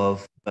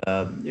of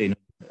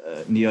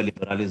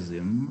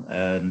neoliberalism,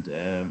 and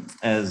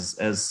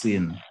as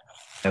seen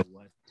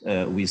what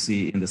we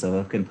see in the South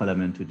African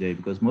Parliament today,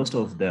 because most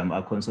of them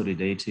are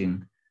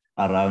consolidating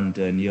around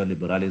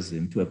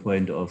neoliberalism to a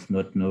point of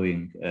not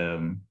knowing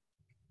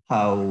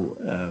how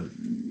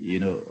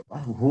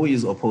who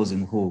is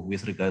opposing who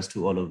with regards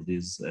to all of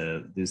these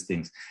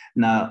things.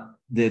 Now,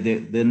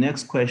 the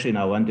next question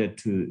I wanted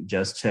to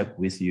just check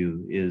with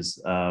you is,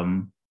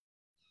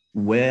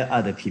 where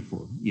are the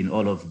people in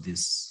all of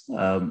this?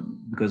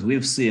 Because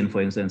we've seen,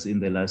 for instance, in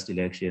the last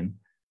election,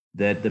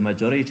 that the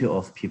majority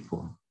of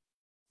people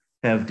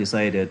have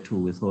decided to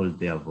withhold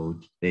their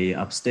vote. They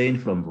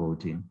abstained from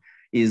voting.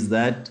 Is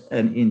that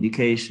an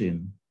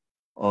indication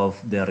of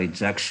the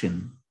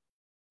rejection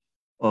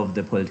of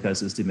the political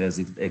system as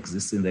it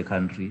exists in the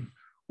country?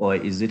 Or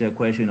is it a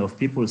question of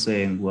people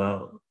saying,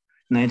 well,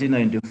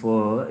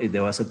 1994,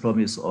 there was a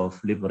promise of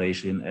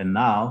liberation, and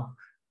now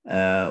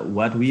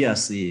what we are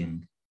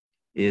seeing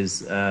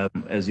is,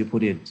 as you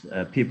put it,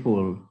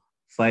 people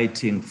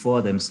fighting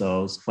for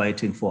themselves,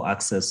 fighting for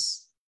access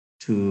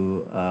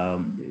to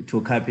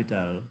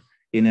capital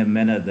in a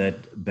manner that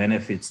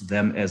benefits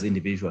them as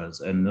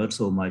individuals, and not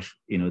so much,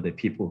 the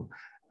people.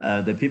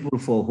 The people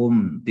for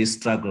whom this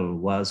struggle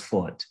was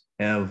fought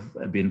have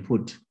been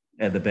put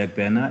at the back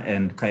burner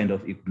and kind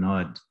of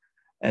ignored.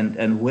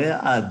 And where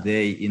are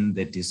they in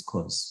the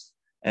discourse?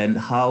 And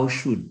how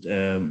should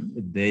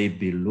they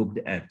be looked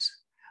at?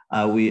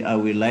 Are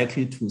we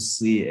likely to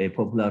see a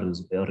popular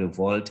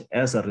revolt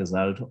as a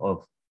result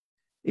of,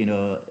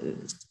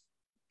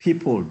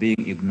 people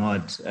being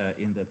ignored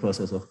in the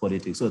process of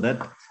politics? So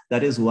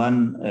that is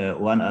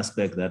one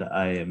aspect that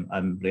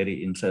I'm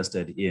very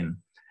interested in.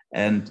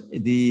 And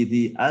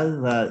the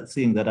other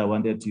thing that I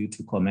wanted you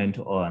to comment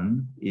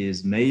on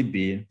is,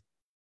 maybe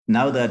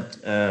now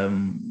that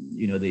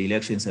the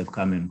elections have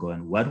come and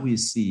gone, what we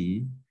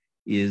see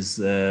is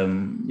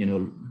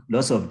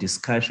lots of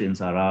discussions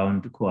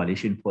around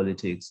coalition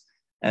politics,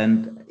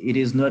 and it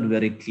is not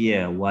very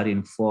clear what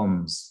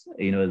informs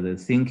the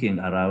thinking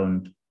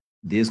around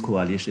these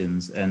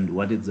coalitions, and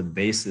what is the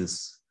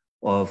basis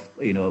of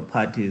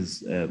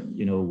parties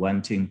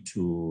wanting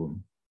to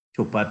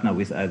partner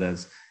with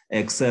others,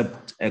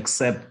 except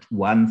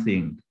one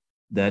thing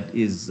that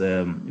is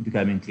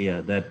becoming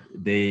clear, that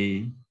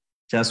they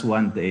just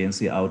want the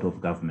ANC out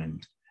of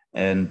government.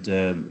 And,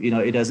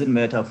 it doesn't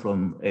matter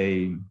from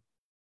a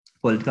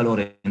political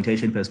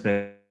orientation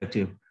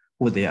perspective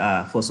who they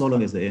are, for so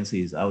long as the ANC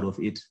is out of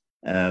it,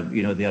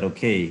 they are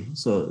okay.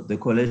 So the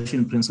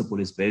coalition principle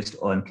is based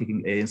on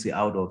kicking ANC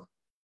out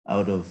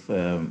of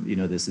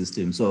the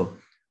system. So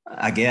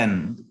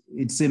again,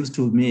 it seems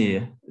to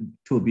me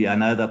to be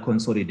another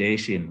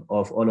consolidation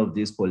of all of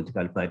these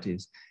political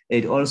parties.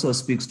 It also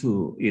speaks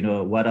to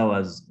what I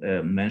was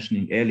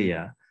mentioning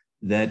earlier,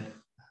 that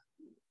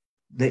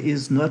there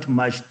is not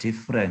much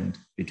different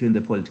between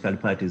the political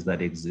parties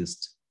that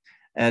exist.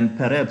 And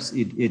perhaps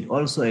it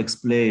also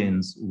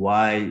explains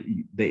why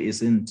there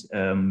isn't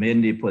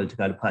many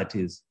political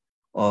parties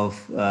of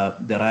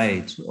the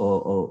right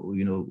or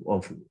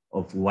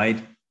of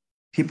white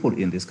people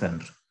in this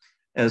country,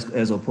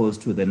 as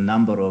opposed to the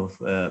number of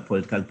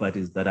political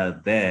parties that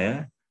are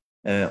there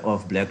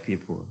of Black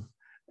people.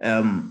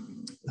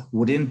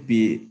 Wouldn't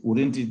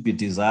it be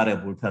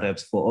desirable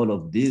perhaps for all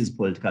of these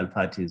political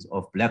parties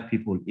of Black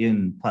people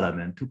in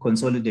Parliament to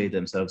consolidate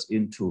themselves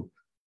into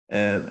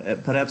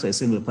perhaps a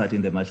single party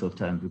in the march of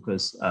time?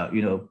 Because,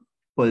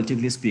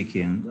 politically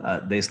speaking,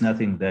 there's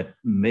nothing that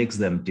makes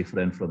them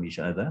different from each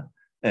other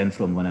and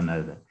from one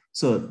another.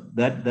 So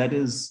that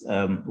is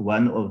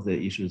one of the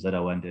issues that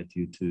I wanted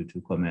you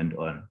to comment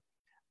on.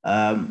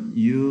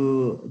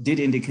 You did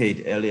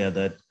indicate earlier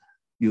that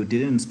you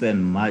didn't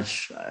spend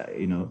much,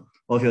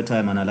 of your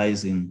time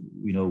analyzing,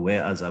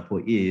 where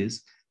AZAPO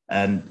is,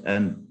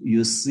 and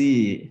you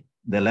see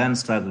the land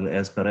struggle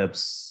as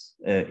perhaps,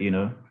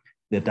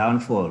 the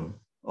downfall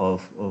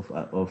of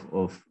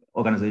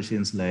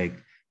organizations like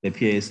the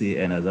PAC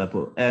and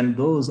AZAPO. And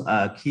those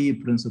are key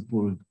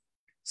principled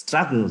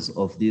struggles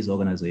of these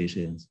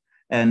organizations.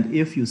 And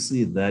if you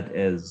see that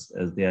as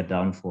their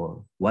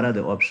downfall, what are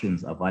the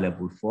options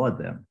available for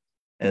them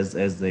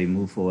as they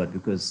move forward?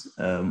 Because,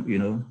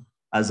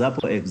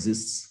 AZAPO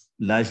exists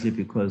largely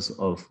because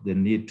of the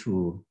need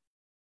to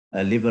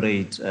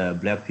liberate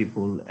Black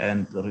people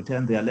and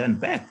return their land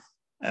back.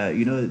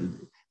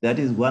 That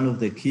is one of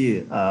the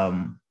key,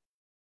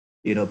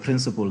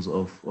 principles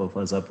of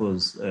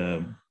AZAPO's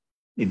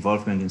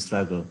involvement in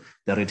struggle,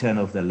 the return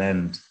of the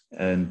land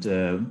and,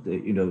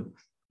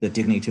 the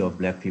dignity of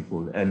Black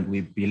people. And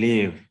we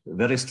believe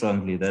very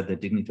strongly that the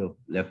dignity of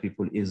Black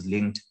people is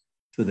linked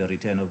to the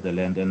return of the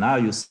land. And now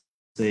you're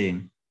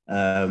saying,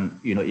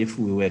 if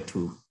we were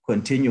to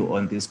continue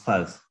on this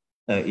path,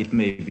 it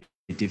may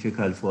be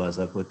difficult for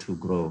AZAPO to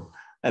grow.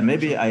 And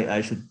maybe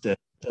I should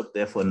stop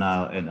there for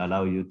now and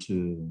allow you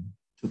to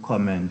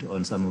comment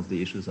on some of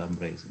the issues I'm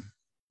raising.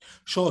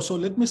 Sure. So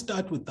let me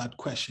start with that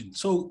question.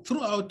 So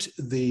throughout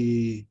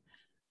the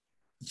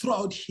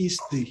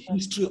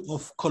history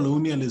of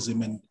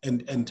colonialism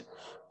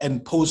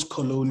and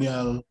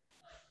post-colonial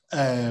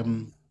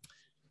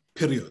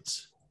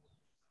periods,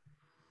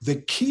 the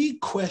key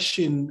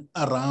question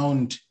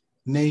around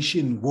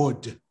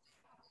nationhood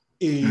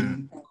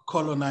in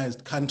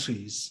colonized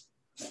countries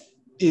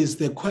is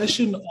the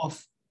question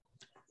of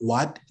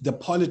what the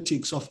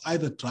politics of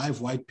either drive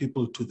white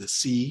people to the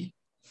sea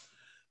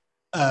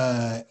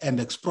and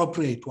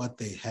expropriate what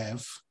they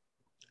have,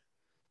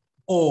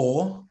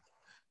 or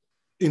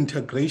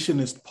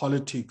integrationist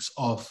politics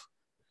of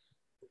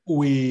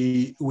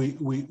we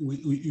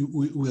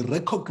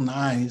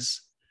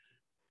recognize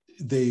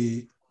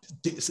the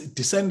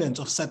descendants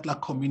of settler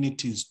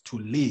communities to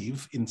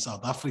live in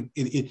South Africa,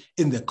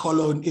 in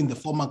the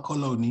former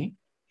colony,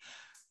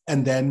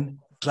 and then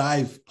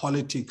drive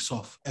politics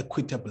of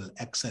equitable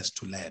access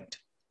to land,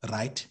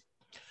 right?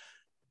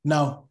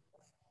 Now,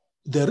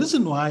 the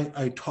reason why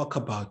I talk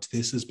about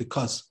this is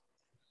because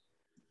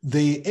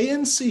the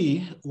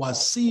ANC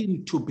was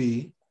seen to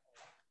be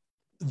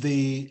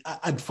the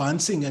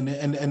advancing,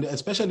 and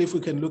especially if we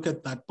can look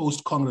at that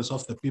post-Congress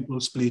of the People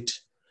split,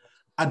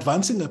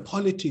 advancing a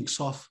politics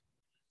of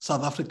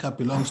South Africa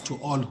belongs to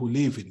all who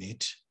live in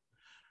it,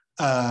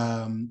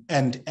 and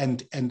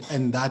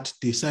that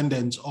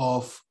descendants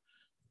of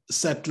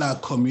settler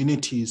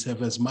communities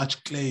have as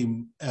much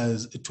claim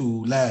as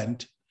to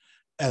land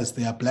as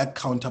their Black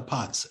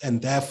counterparts, and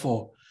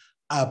therefore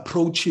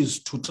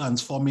approaches to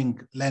transforming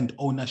land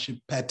ownership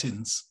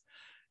patterns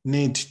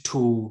need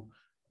to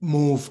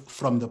move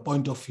from the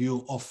point of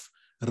view of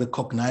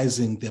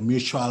recognizing the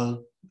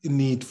mutual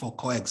need for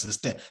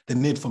coexistence, the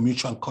need for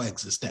mutual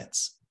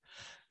coexistence.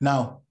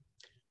 Now,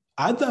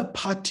 other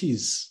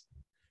parties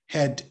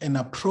had an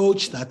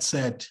approach that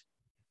said,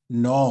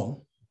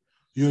 no,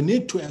 you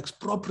need to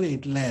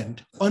expropriate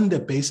land on the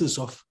basis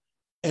of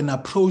an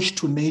approach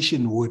to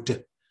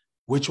nationhood,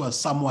 which was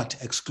somewhat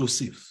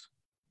exclusive.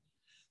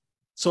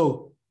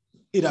 So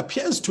it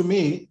appears to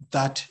me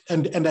that,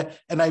 and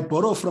I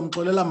borrow from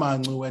Xolela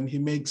Mancu when he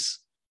makes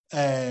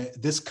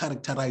this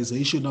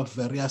characterization of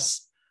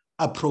various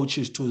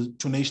approaches to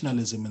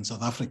nationalism in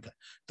South Africa,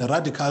 the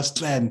radical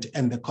strand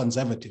and the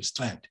conservative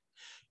strand.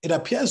 It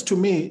appears to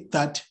me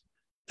that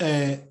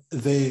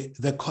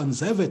the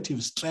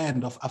conservative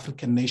strand of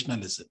African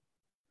nationalism,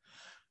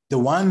 the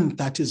one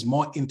that is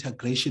more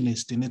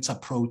integrationist in its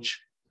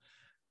approach,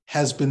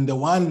 has been the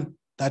one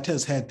that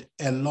has had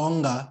a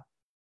longer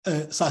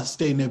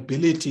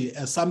sustainability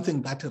as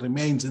something that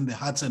remains in the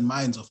hearts and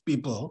minds of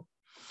people,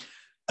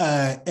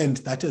 and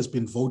that has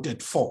been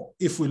voted for.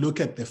 If we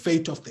look at the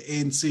fate of the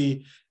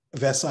ANC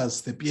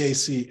versus the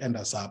PAC and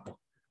AZAPO.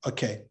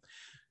 Okay.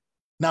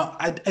 Now,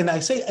 I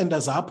say and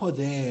AZAPO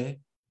there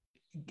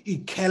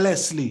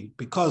carelessly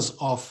because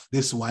of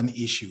this one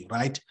issue,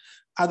 right?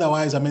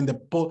 Otherwise, I mean,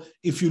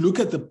 if you look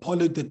at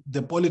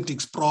the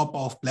politics proper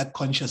of Black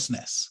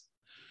consciousness,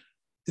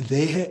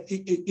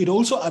 it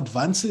also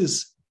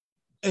advances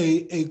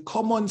a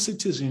common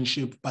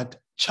citizenship, but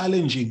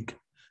challenging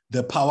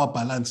the power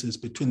balances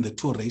between the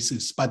two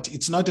races. But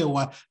it's not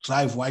a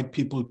drive white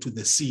people to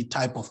the sea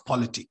type of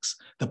politics,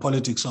 the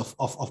politics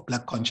of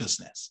Black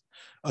consciousness.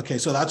 Okay,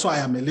 so that's why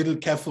I'm a little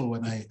careful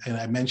when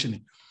I mention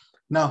it.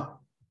 Now,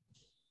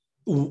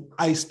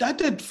 I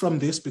started from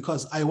this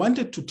because I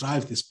wanted to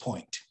drive this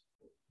point.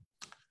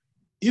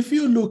 If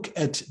you look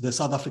at the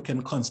South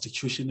African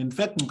Constitution, in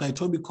fact,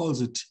 Nkaitobi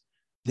calls it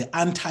the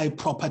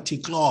anti-property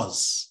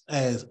clause,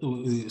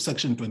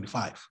 section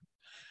 25,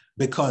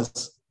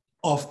 because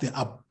of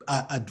the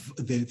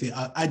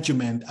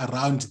argument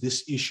around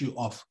this issue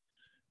of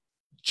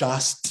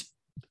just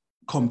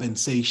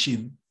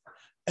compensation,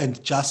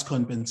 and just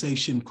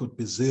compensation could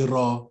be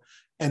zero,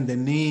 and the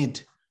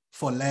need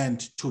for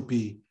land to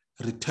be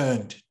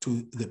returned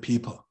to the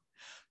people.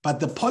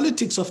 But the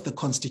politics of the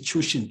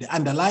Constitution, the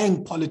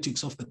underlying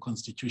politics of the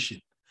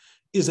Constitution,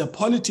 is a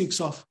politics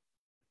of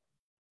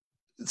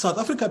South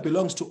Africa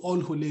belongs to all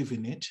who live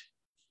in it,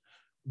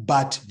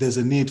 but there's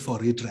a need for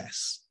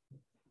redress.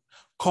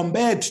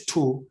 Compared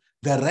to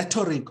the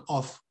rhetoric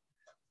of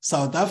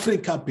South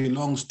Africa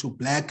belongs to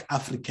Black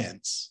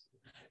Africans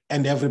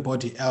and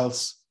everybody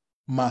else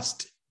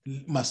must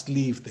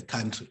leave the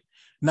country.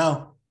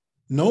 Now,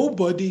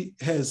 nobody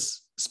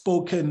has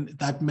spoken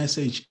that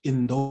message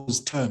in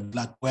those terms,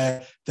 like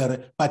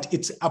but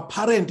it's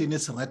apparent in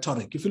its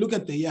rhetoric. If you look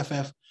at the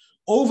EFF,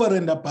 over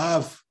and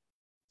above,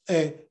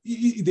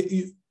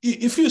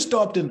 if you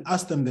stopped and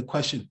asked them the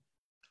question,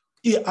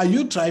 are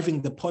you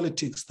driving the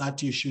politics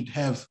that you should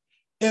have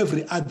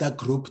every other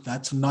group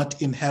that's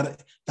not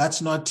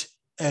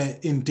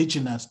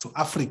indigenous to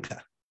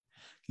Africa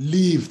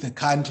leave the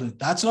country?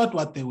 That's not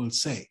what they will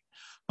say.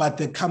 But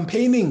the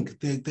campaigning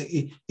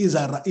is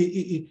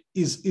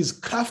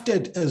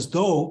crafted as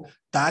though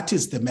that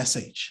is the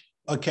message.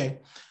 Okay,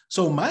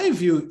 so my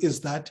view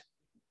is that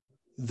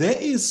there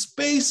is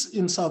space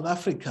in South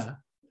Africa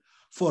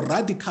for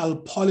radical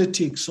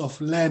politics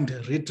of land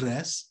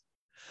redress.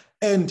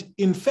 And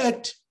in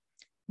fact,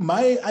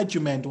 my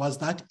argument was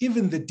that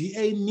even the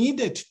DA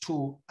needed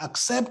to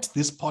accept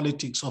this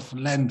politics of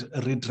land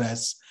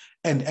redress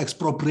and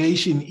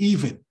expropriation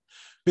even,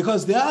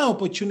 because there are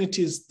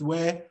opportunities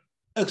where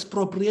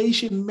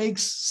expropriation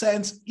makes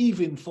sense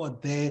even for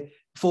the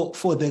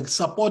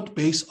support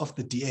base of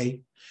the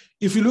DA.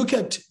 If you look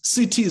at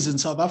cities in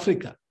South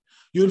Africa,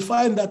 you'll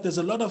find that there's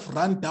a lot of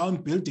run-down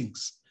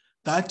buildings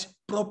that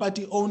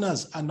property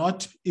owners are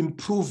not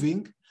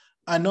improving,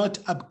 are not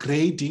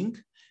upgrading,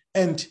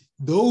 and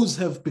those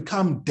have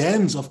become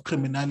dens of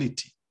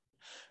criminality.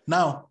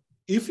 Now,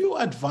 if you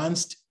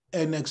advanced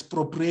an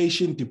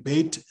expropriation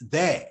debate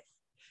there,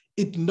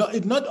 it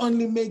not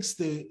only makes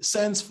the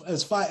sense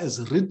as far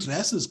as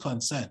redress is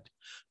concerned,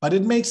 but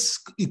it makes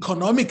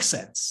economic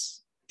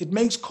sense. It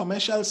makes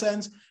commercial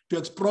sense to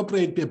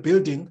expropriate a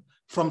building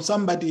from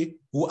somebody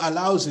who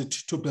allows it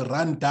to be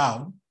run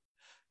down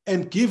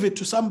and give it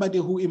to somebody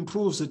who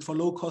improves it for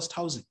low-cost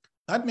housing.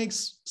 That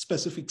makes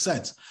specific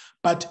sense.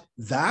 But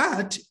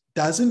that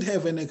doesn't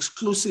have an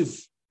exclusive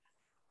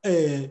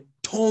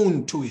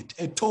tone to it,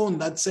 a tone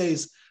that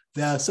says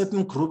there are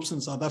certain groups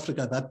in South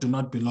Africa that do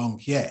not belong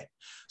here.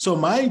 So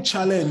my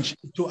challenge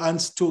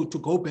to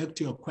go back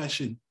to your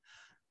question,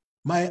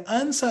 my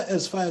answer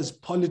as far as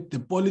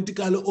the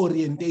political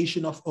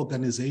orientation of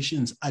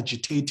organizations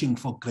agitating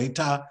for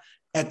greater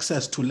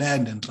access to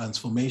land and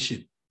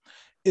transformation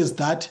is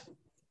that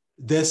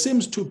there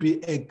seems to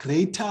be a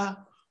greater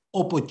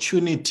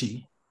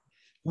opportunity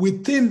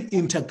within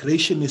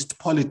integrationist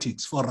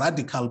politics for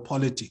radical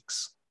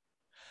politics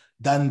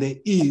than there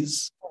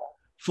is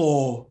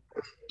for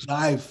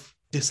drive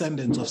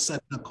descendants of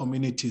settler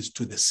communities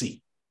to the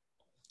sea.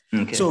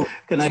 Okay. So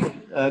can I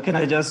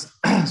just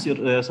sorry,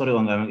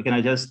 Ongama, can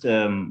I just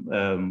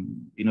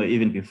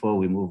even before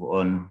we move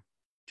on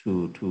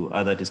to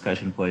other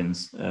discussion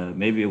points,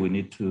 maybe we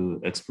need to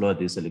explore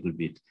this a little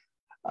bit,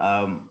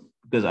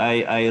 because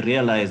I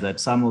realize that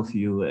some of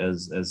you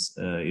as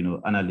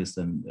analysts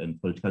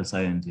and political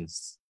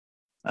scientists,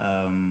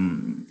 I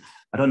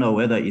don't know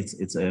whether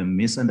it's a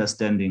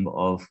misunderstanding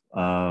of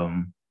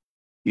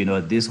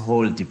this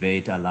whole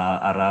debate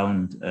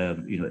around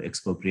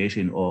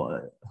expropriation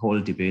or whole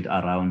debate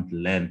around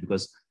land,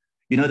 because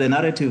the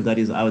narrative that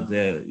is out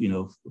there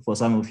for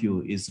some of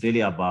you is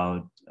really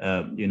about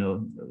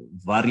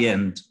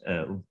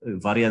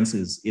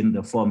variances in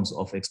the forms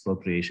of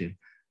expropriation,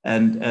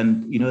 and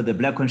the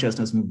Black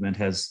consciousness movement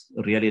has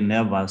really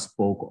never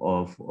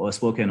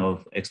spoken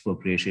of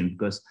expropriation,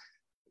 because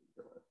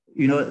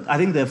I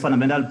think the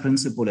fundamental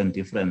principle and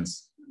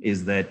difference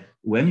is that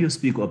when you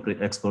speak of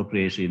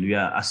expropriation, you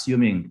are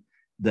assuming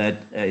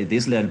that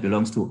this land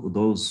belongs to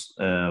those,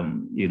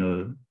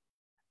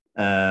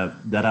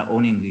 that are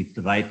owning it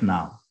right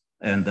now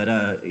and that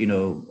are,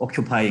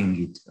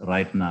 occupying it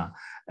right now,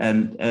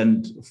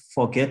 and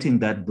forgetting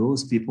that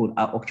those people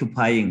are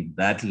occupying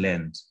that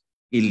land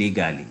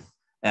illegally,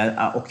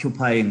 are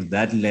occupying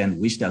that land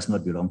which does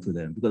not belong to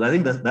them. Because I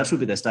think that should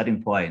be the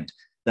starting point,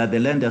 that the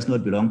land does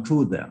not belong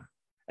to them.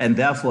 And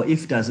therefore,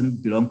 if it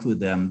doesn't belong to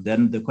them,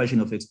 then the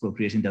question of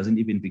expropriation doesn't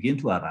even begin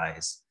to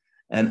arise.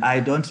 And I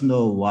don't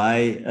know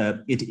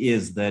why it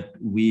is that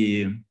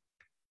we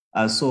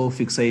are so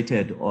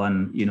fixated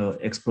on,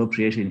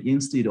 expropriation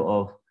instead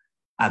of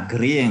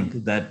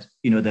agreeing that,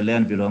 the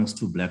land belongs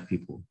to Black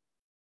people.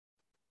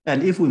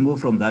 And if we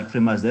move from that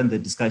premise, then the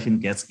discussion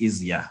gets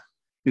easier,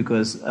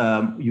 because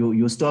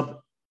you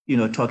stop,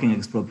 talking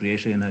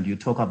expropriation and you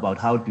talk about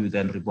how do you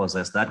then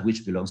repossess that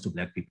which belongs to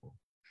Black people.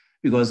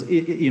 Because,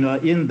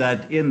 in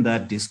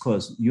that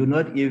discourse, you're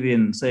not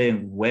even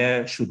saying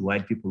where should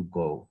white people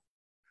go.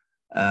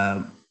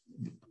 The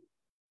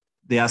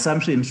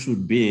assumption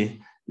should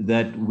be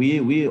that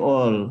we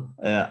all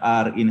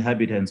are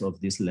inhabitants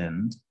of this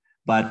land,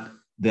 but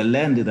the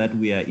land that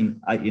we are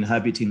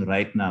inhabiting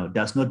right now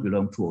does not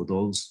belong to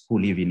those who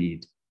live in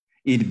it.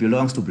 It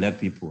belongs to Black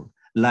people.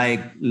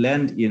 Like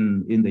land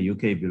in the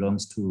UK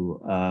belongs to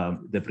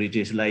the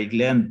British, like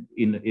land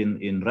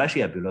in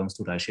Russia belongs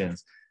to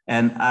Russians.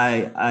 And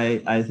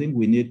I think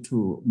we need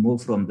to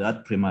move from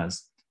that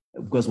premise,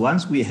 because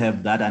once we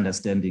have that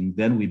understanding,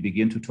 then we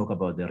begin to talk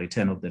about the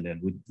return of the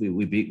land.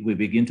 We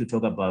begin to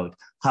talk about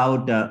how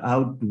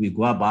do we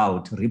go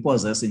about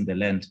repossessing the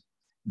land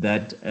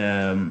that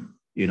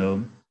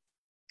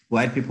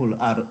white people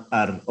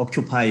are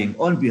occupying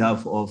on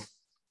behalf of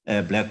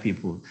Black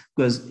people.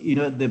 Because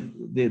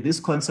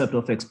this concept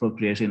of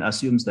expropriation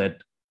assumes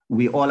that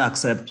we all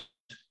accept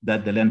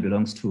that the land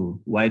belongs to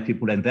white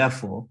people, and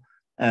therefore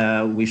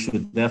we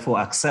should therefore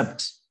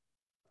accept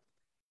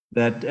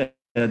that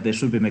there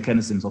should be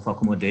mechanisms of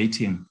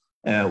accommodating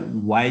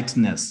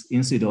whiteness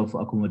instead of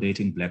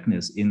accommodating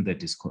Blackness in the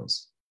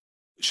discourse.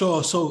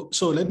 Sure. So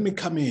let me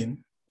come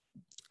in,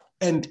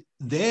 and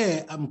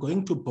there I'm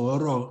going to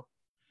borrow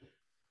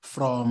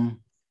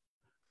from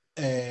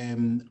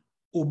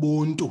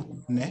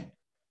Ubuntu, ne?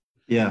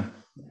 Yeah.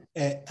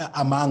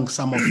 Among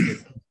some of the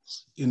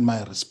things in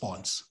my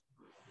response.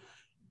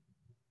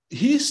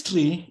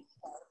 History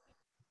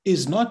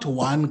is not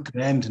one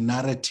grand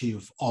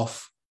narrative or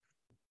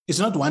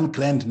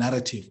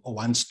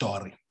one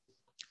story.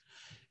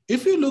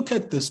 If you look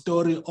at the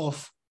story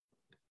of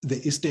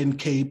the Eastern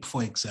Cape,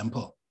 for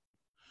example,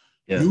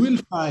 you will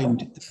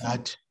find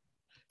that,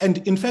 and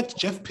in fact,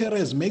 Jeff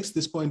Perez makes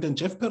this point, and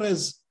Jeff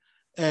Perez,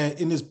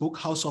 in his book,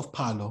 House of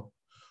Palo,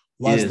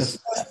 was the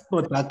first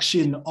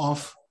production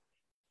of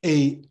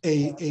a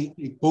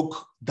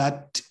book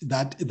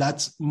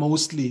that's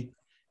mostly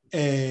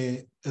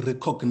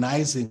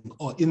recognizing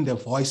or in the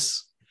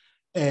voices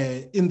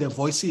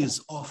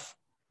of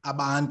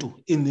Abantu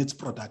in its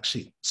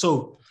production.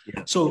 So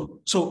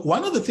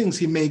one of the things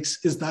he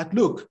makes is that,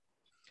 look,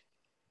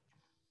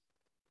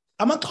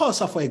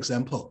 AmaXhosa, for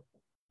example,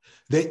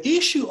 the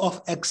issue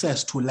of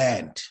access to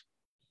land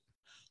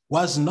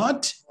was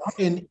not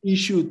an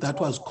issue that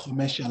was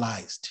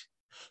commercialized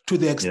to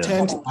the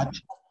extent that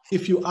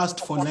if you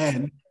asked for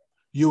land,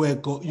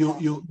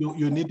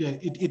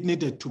 it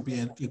needed to be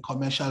a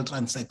commercial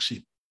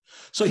transaction.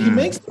 So he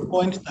makes the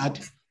point that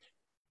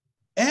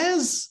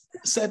as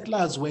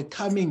settlers were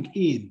coming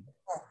in,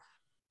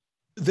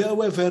 there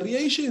were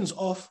variations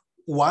of,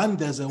 one,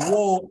 there's a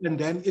war, and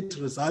then it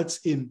results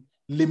in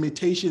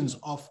limitations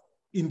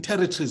in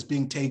territories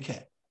being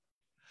taken.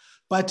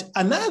 But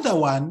another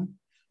one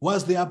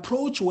was the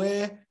approach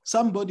where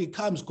somebody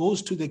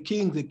goes to the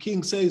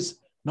king says,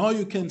 no,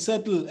 you can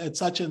settle at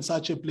such and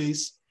such a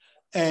place,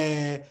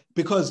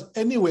 because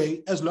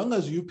anyway, as long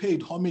as you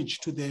paid homage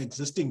to the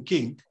existing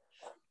king,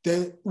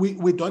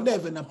 we don't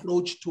have an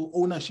approach to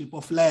ownership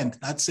of land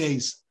that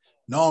says,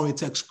 no,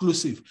 it's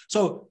exclusive.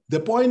 So the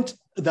point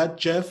that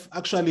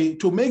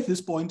to make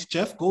this point,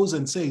 Jeff goes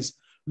and says,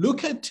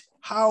 look at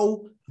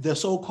how the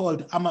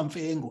so-called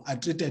Amamfengu are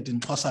treated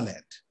in Xhosa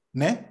land.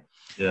 Ne?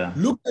 Yeah.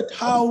 Look at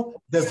how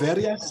the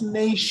various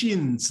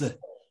nations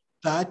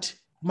that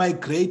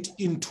migrate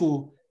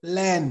into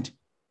land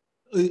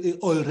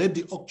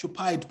already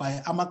occupied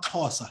by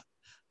AmaXhosa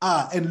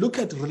and look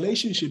at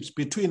relationships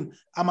between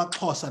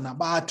AmaXhosa and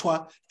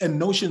Abatwa and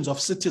notions of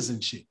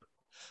citizenship.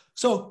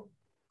 So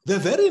the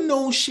very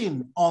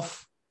notion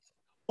of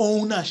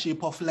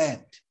ownership of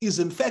land is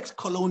in fact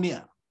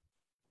colonial.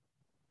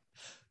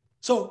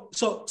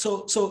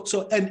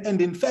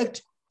 And in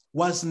fact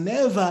was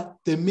never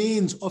the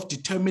means of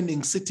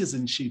determining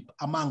citizenship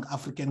among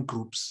African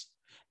groups.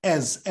 There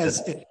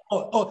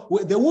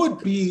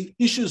would be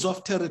issues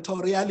of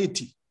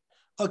territoriality,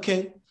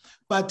 okay,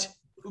 but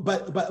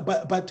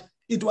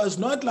it was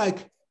not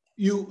like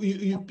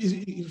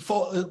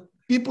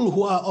people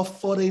who are of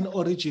foreign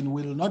origin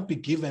will not be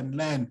given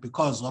land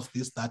because of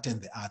this, that,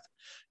 and the other.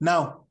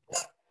 Now,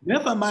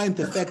 never mind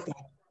the fact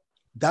that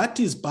that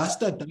is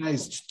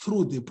bastardized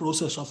through the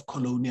process of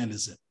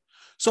colonialism.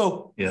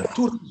 So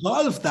to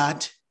resolve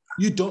that,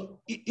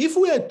 if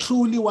we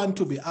truly want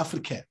to be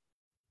African,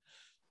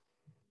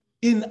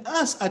 in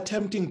us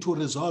attempting to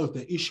resolve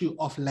the issue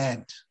of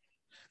land,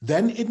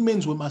 then it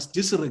means we must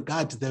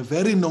disregard the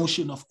very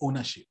notion of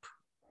ownership,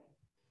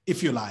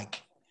 if you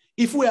like.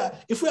 If we are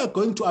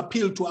going to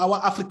appeal to our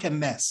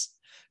Africanness,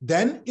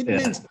 then it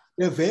means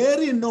the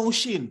very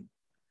notion,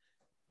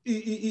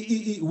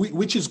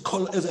 which is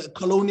a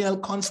colonial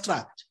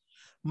construct,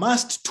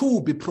 must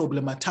too be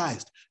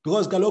problematized.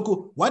 Because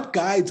Galoku, what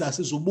guides us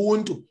is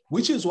Ubuntu,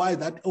 which is why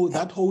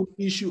that whole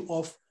issue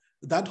of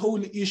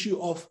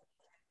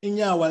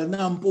Inyawal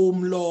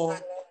Nampum law,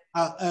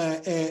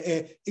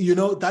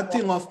 that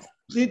thing of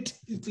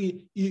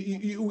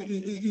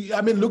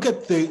look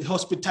at the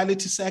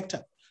hospitality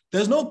sector.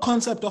 There's no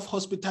concept of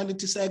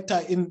hospitality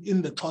sector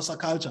in the Xhosa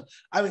culture.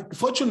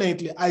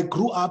 Fortunately, I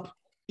grew up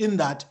in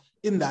that,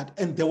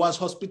 and there was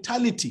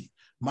hospitality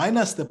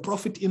minus the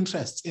profit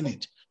interests in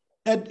it.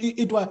 And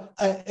it was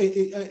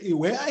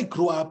where I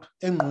grew up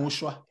in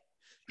Ngoshwa.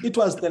 It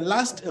was the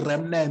last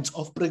remnants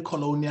of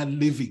pre-colonial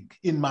living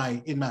in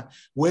my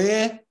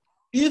where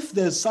if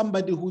there's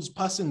somebody who's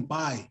passing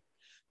by,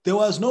 there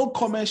was no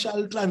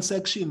commercial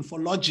transaction for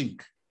lodging.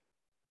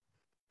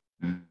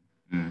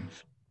 Mm-hmm.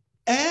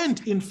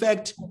 And in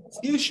fact,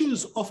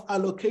 issues of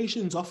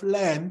allocations of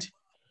land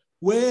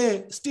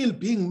were still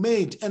being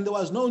made, and there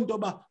was no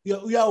ntoba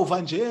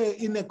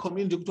in a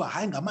community to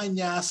hang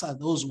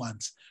those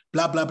ones,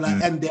 blah blah blah,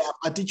 and there are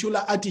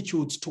particular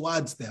attitudes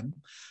towards them,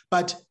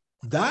 but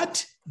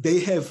that they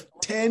have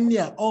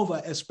tenure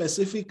over a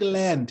specific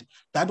land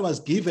that was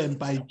given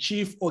by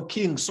chief or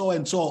king so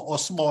and so or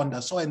smonda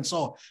so and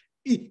so,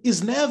 it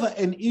is never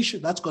an issue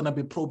that's going to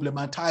be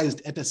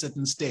problematized at a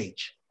certain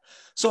stage.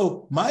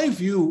 So my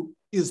view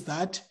is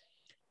that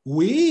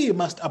we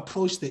must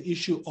approach the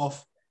issue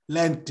of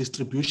land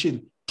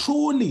distribution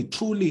truly.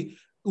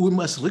 We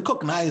must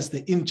recognize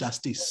the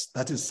injustice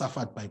that is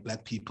suffered by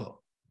Black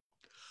people.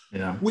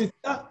 Yeah. With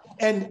that,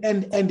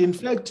 and in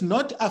fact,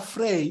 not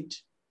afraid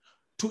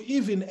to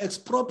even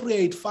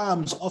expropriate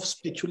farms of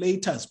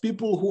speculators,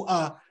 people who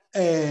are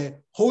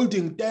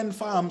holding 10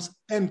 farms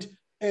and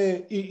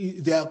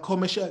they have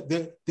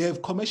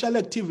commercial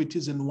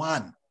activities in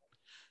one.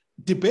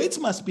 Debates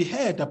must be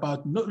had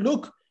about,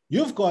 look,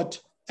 you've got,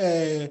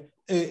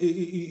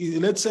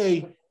 let's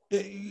say,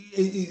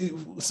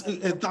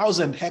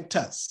 1,000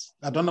 hectares.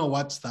 I don't know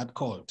what's that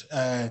called.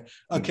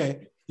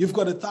 Okay, you've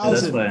got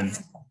 1,000.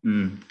 That's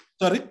fine.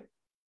 Sorry?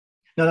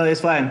 No,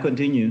 it's fine.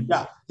 Continue.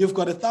 Yeah, you've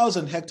got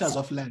 1,000 hectares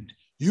of land.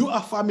 You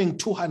are farming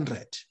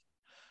 200.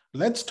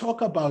 Let's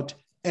talk about,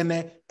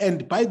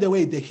 and by the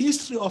way, the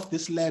history of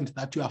this land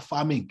that you are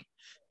farming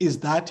is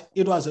that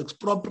it was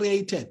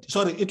expropriated.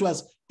 Sorry, it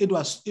was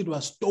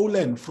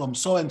stolen from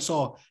so and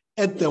so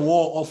at the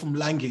War of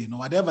Mlangeni, or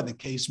whatever the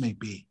case may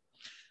be.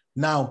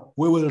 Now,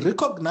 we will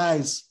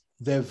recognize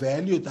the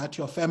value that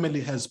your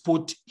family has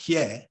put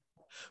here,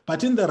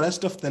 but in the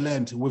rest of the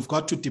land, we've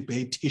got to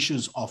debate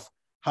issues of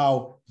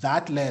how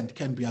that land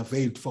can be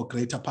availed for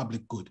greater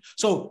public good.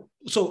 So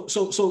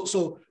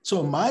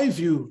my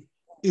view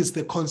is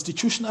the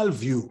constitutional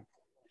view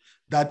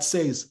that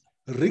says,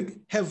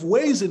 have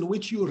ways in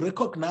which you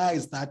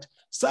recognize that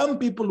some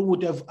people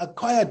would have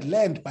acquired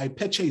land by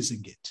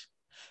purchasing it,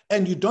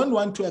 and you don't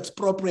want to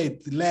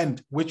expropriate the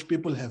land which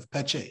people have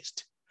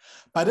purchased.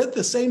 But at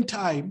the same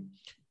time,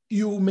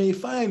 you may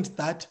find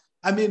that,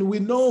 we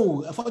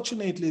know,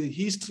 fortunately,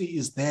 history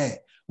is there.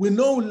 We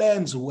know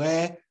lands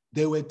where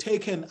they were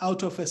taken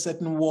out of a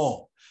certain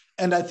war.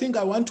 And I think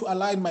I want to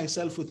align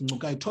myself with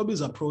Ncukai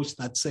Toby's approach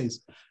that says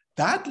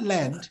that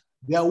land,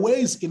 there are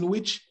ways in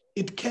which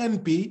it can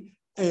be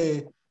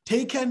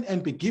taken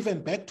and be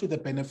given back to the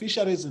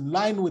beneficiaries in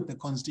line with the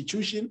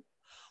Constitution,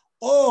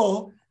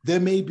 or there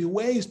may be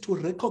ways to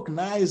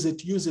recognize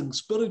it using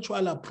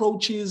spiritual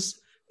approaches,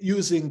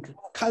 using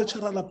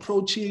cultural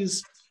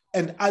approaches,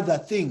 and other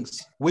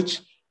things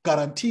which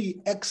guarantee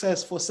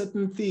access for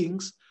certain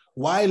things,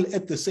 while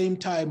at the same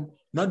time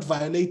not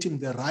violating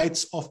the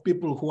rights of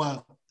people who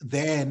are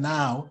there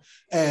now.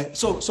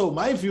 So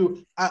my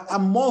view,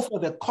 I'm more for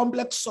the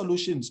complex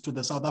solutions to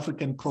the South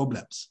African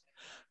problems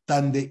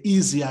than the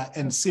easier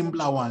and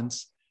simpler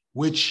ones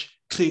which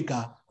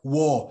trigger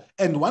war.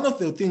 And one of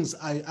the things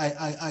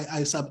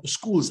I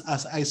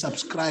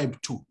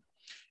subscribe to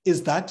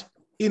is that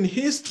in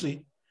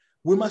history,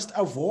 we must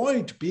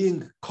avoid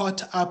being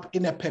caught up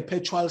in a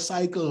perpetual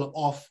cycle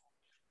of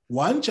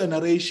one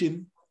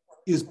generation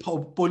is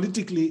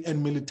politically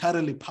and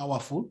militarily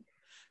powerful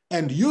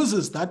and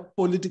uses that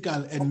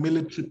political and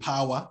military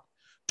power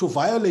to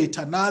violate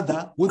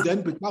another, who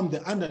then become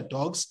the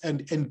underdogs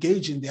and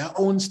engage in their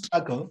own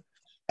struggle.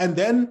 And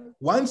then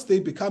once they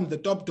become the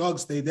top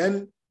dogs, they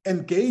then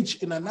engage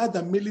in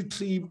another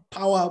military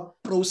power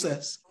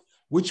process,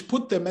 which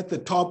put them at the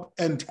top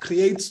and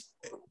creates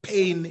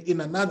pain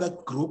in another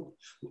group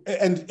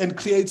and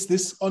creates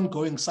this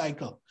ongoing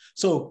cycle.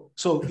 So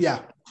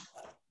yeah.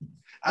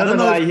 I don't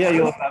know. I hear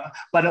you.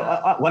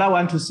 But what I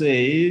want to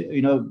say,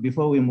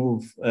 before we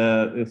move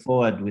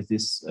forward with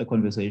this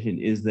conversation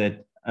is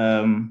that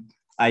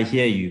I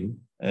hear you.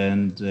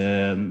 And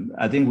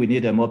I think we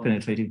need a more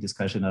penetrating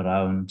discussion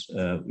around,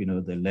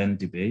 the land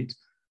debate,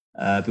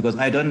 because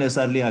I don't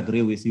necessarily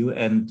agree with you,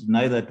 and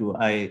neither do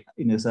I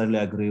necessarily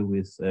agree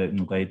with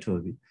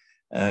Nkaitobi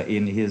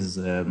in his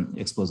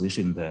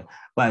exposition there.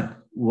 But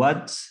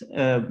what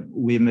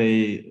we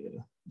may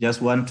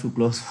just want to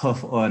close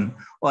off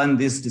on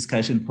this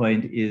discussion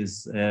point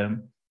is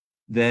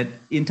that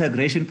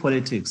integration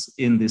politics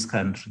in this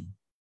country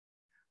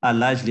are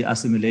largely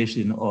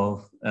assimilation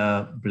of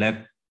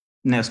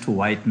blackness to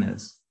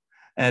whiteness.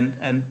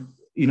 And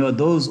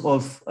those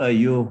of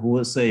you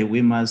who say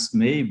we must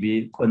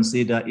maybe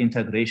consider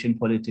integration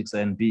politics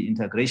and be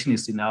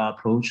integrationist in our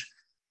approach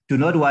do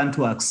not want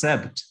to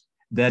accept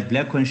that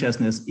Black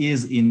consciousness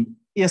is in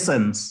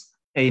essence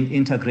an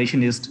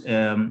integrationist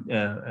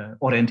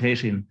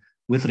orientation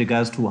with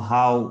regards to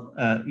how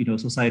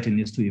society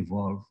needs to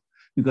evolve,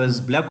 because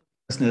Black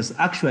consciousness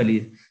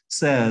actually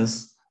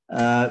says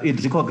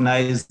it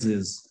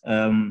recognizes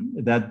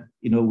that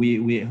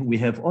we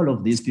have all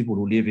of these people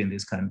who live in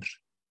this country,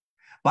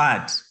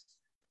 but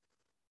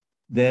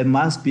there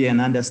must be an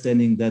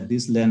understanding that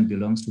this land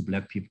belongs to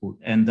Black people,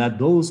 and that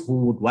those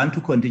who would want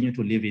to continue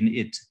to live in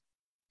it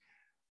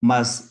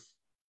must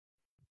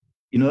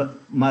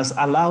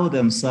allow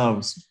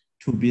themselves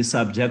to be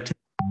subjected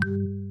to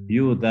the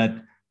view that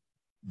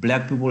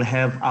Black people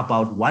have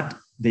about what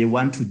they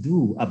want to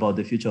do about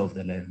the future of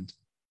the land.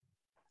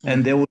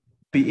 And they will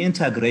be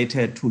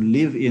integrated to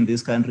live in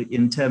this country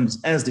in terms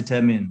as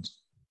determined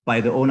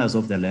by the owners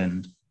of the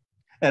land.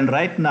 And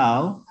right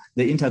now,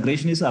 the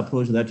integrationist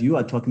approach that you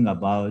are talking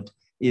about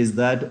is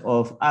that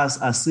of us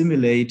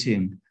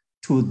assimilating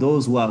to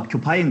those who are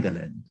occupying the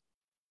land,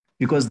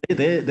 because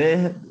they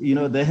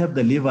have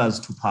the levers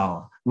to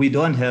power. We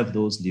don't have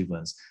those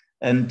levers.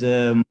 And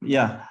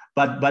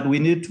but we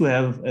need to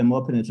have a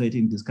more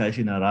penetrating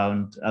discussion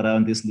around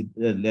this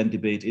land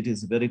debate. It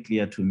is very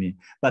clear to me.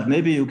 But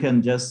maybe you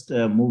can just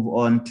move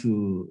on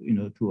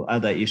to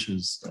other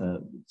issues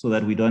so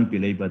that we don't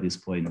belabor this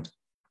point.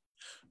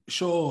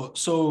 Sure.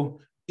 So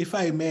if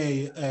I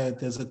may,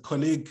 there's a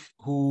colleague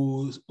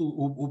who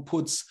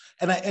puts,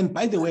 and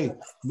by the way,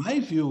 my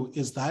view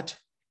is that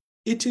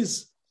it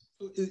is,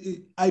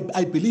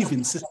 I believe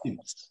in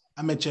systems.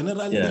 I'm a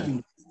general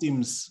living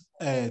systems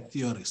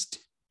theorist.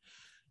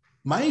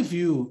 My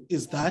view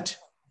is that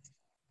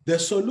the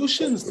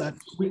solutions that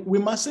we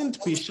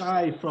mustn't be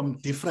shy from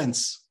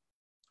difference.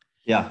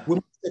 Yeah. We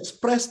must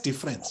express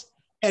difference.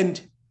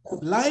 And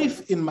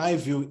life, in my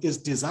view, is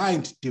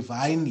designed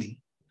divinely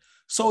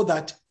so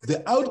that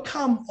the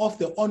outcome of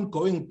the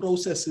ongoing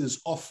processes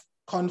of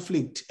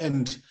conflict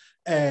and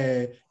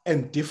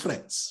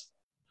difference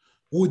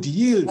would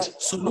yield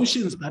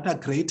solutions that are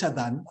greater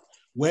than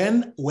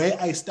where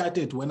I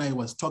started when I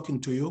was talking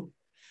to you,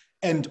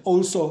 and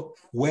also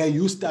where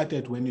you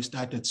started when you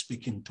started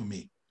speaking to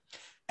me.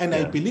 And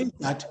I believe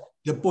that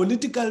the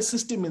political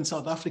system in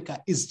South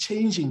Africa is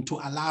changing to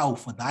allow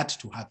for that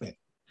to happen.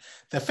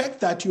 The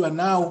fact that you are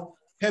now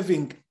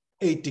having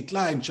a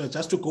decline,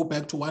 just to go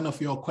back to one of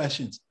your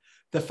questions,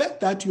 the fact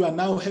that you are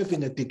now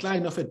having a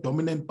decline of a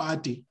dominant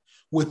party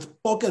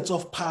with pockets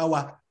of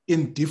power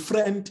in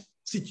different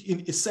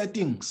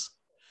settings,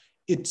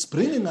 it's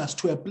bringing us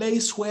to a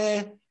place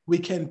where we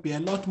can be a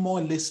lot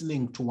more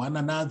listening to one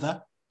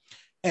another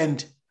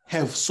and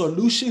have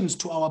solutions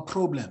to our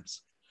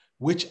problems,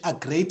 which are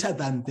greater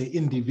than the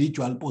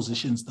individual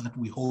positions that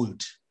we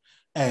hold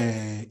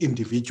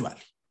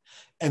individually.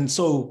 And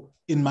so,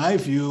 in my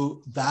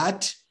view,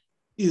 that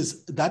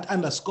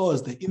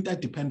underscores the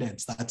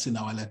interdependence that's in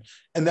our land.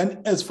 And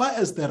then, as far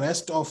as the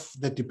rest of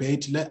the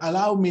debate,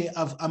 allow me,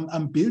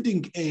 I'm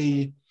building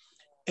a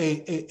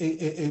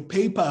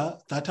paper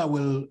that I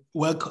will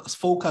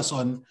focus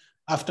on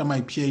after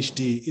my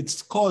PhD.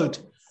 It's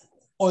called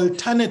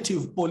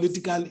Alternative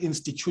Political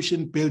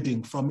Institution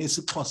Building from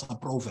isiXhosa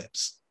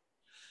Proverbs.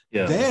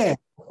 Yeah. There,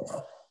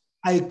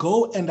 I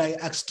go and I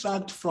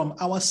extract from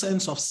our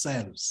sense of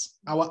selves,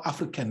 our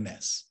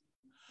Africanness.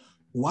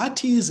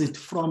 What is it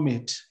from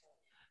it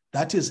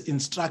that is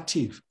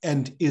instructive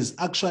and is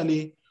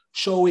actually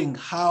showing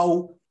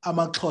how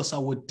AmaXhosa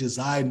would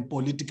design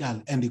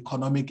political and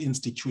economic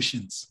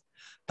institutions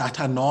that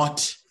are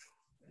not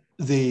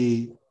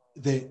the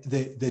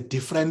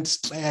different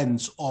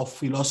strands of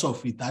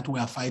philosophy that we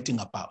are fighting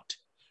about,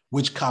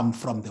 which come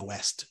from the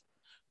West,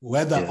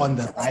 whether on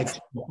the right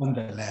or on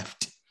the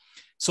left.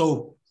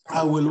 So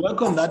I will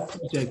work on that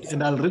project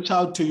and I'll reach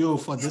out to you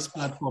for this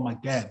platform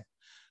again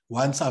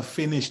once I've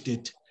finished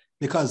it,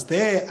 because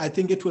there I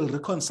think it will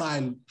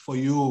reconcile for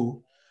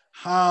you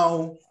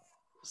how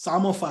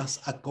some of us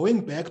are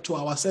going back to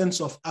our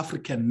sense of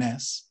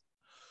Africanness,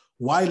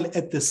 while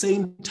at the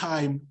same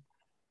time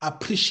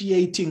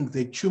appreciating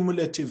the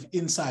cumulative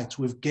insights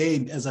we've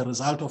gained as a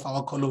result of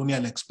our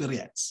colonial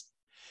experience.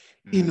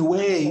 in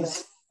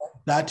ways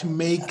that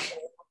make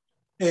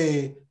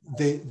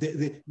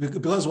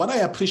because what I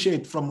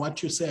appreciate from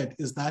what you said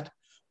is that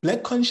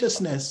Black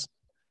consciousness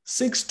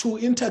seeks to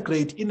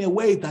integrate in a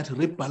way that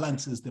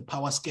rebalances the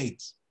power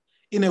scales,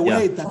 in a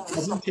way that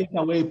doesn't take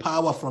away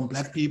power from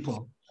Black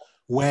people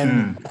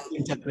when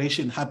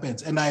integration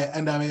happens. And I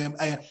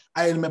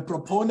am a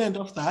proponent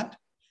of that.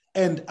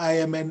 And I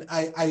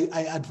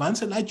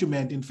advance an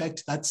argument, in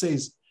fact, that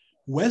says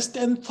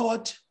Western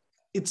thought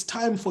it's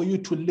time for you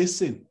to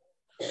listen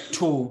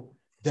to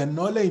the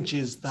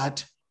knowledges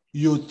that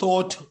you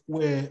thought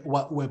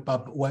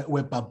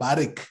were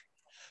barbaric.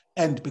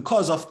 And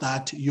because of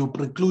that, you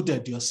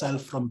precluded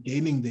yourself from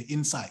gaining the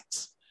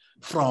insights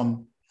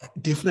from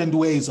different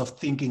ways of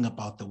thinking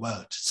about the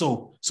world.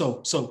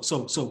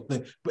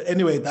 But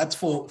anyway, that's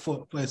for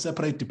a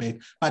separate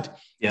debate. But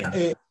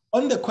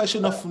on the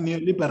question of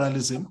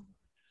neoliberalism,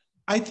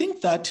 I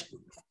think that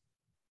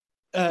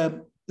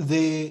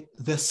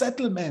the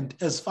settlement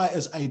as far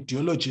as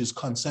ideology is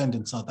concerned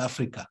in South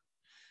Africa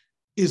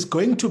is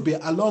going to be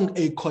along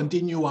a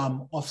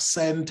continuum of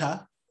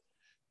center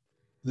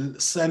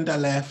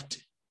left,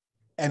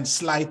 and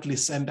slightly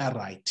center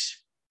right.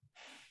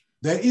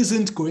 There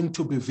isn't going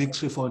to be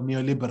victory for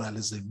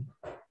neoliberalism,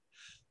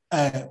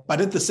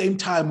 but at the same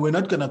time, we're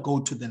not going to go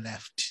to the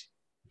left.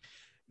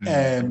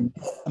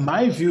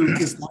 My view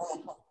is that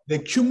the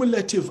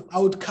cumulative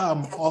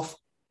outcome of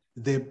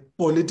the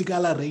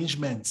political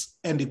arrangements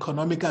and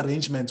economic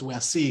arrangements we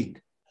are seeing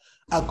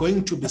are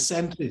going to be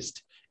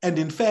centrist. And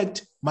in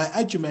fact, my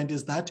argument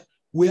is that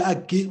we are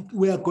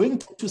going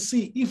to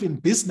see even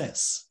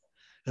business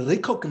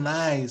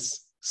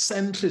recognize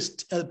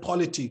centrist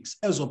politics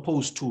as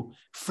opposed to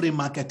free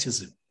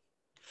marketism.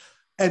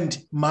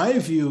 And my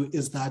view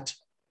is that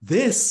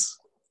this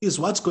is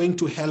what's going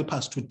to help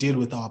us to deal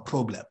with our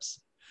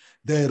problems.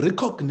 The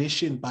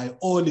recognition by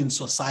all in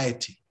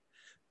society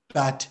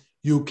that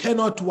you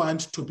cannot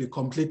want to be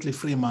completely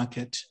free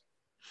market,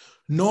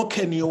 nor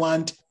can you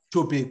want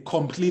to be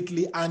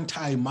completely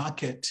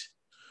anti-market.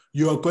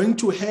 You are going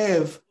to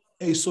have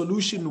a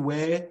solution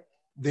where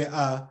there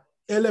are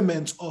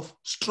elements of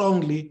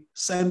strongly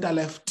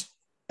center-left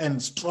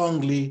and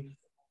strongly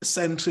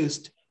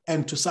centrist,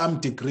 and to some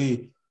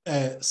degree,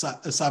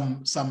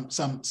 some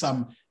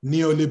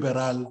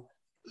neoliberal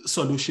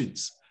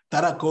solutions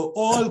that are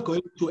all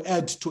going to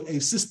add to a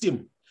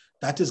system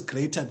that is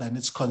greater than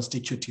its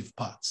constitutive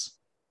parts.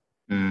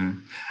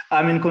 I'm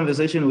in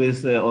conversation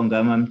with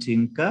Ongama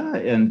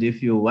Mtimka, and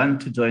if you want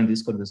to join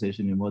this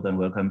conversation, you're more than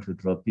welcome to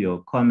drop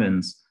your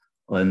comments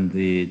on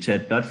the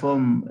chat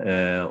platform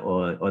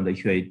or on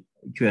the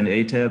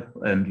Q&A tab,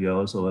 and you're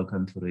also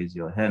welcome to raise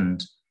your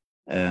hand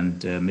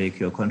and make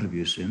your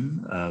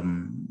contribution,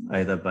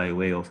 either by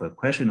way of a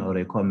question or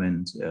a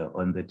comment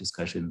on the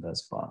discussion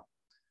thus far.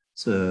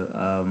 So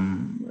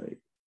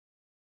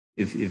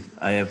if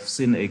I have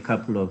seen a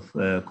couple of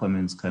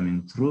comments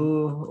coming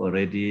through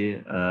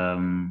already,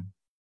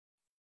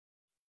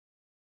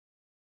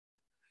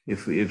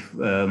 here's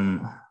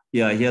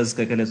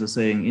Kakeleso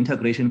saying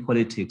integration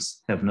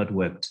politics have not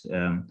worked.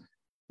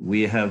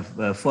 We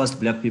have forced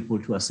Black people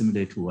to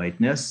assimilate to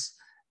whiteness,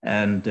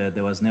 and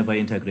there was never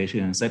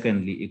integration. And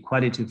secondly,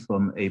 equality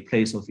from a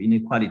place of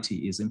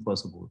inequality is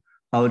impossible.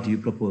 How do you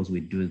propose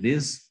we do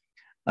this?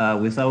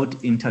 Without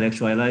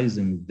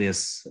intellectualizing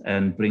this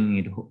and bringing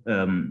it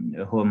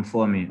home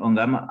for me,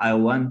 Ongama, I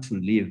want to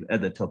live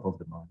at the top of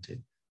the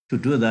mountain. To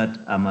do that,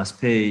 I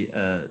must pay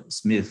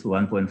Smith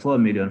 1.4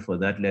 million for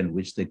that land,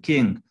 which the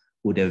king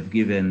would have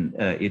given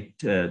it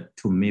to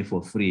me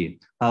for free.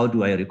 How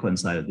do I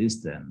reconcile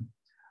this then?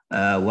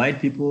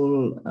 White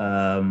people,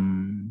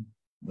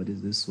 what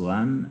is this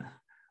one?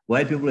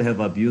 White people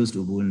have abused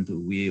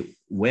Ubuntu.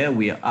 Where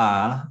we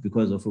are,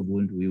 because of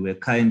Ubuntu, we were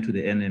kind to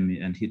the enemy,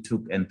 and he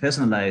took and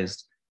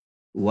personalized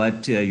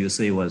what you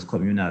say was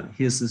communal.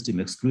 His system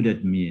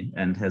excluded me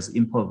and has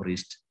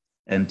impoverished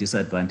and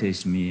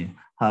disadvantaged me.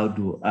 How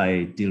do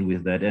I deal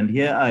with that? And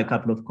here are a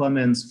couple of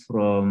comments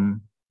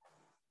from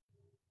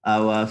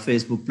our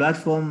Facebook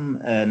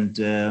platform. And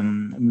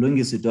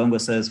Mlungi Sidongo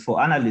says,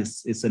 for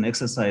analysts, it's an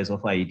exercise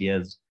of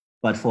ideas,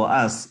 but for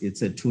us,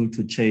 it's a tool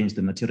to change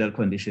the material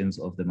conditions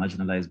of the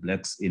marginalized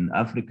Blacks in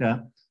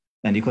Africa.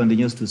 And he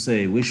continues to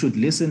say, we should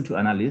listen to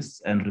analysts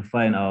and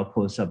refine our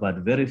posture, but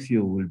very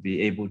few will be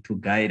able to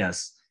guide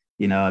us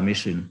in our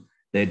mission.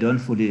 They don't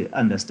fully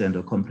understand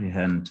or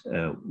comprehend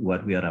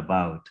what we are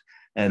about.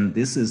 And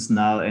this is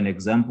now an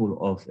example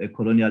of a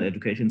colonial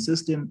education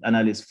system.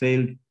 Analysts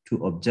failed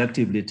to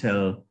objectively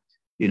tell,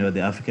 the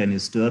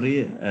Africanist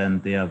story,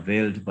 and they are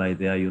veiled by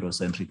their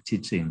Eurocentric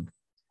teaching.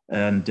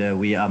 And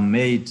we are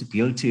made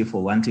guilty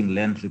for wanting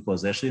land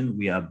repossession.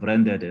 We are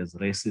branded as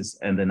racist,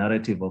 and the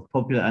narrative of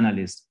popular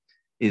analysts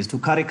is to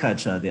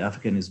caricature the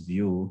Africanist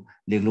view.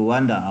 No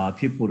wonder our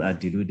people are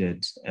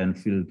deluded and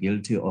feel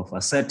guilty of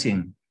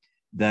asserting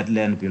that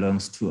land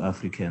belongs to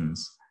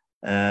Africans.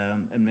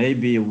 And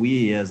maybe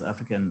we as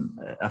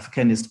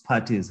Africanist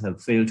parties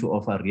have failed to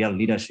offer real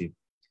leadership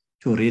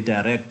to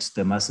redirect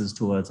the masses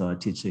towards our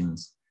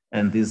teachings.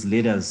 And these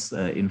leaders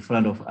in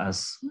front of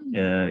us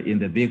in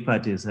the big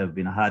parties have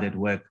been hard at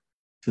work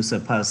to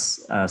surpass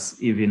us,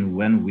 even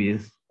when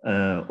with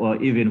a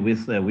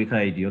weaker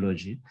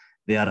ideology.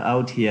 They are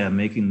out here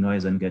making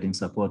noise and getting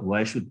support.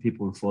 Why should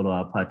people follow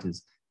our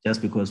parties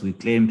just because we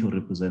claim to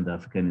represent the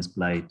Africanist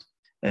plight?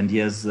 And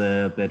here's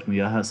Bet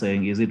Muyaha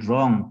saying, is it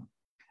wrong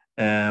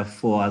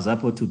for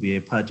AZAPO to be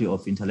a party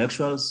of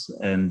intellectuals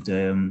and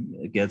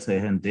gets a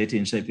hand dirty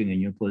in shaping a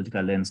new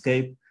political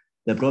landscape?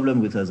 The problem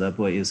with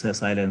AZAPO is her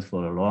silence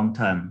for a long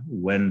time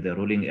when the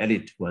ruling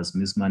elite was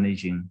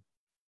mismanaging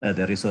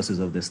the resources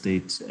of the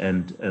state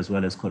and as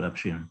well as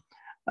corruption.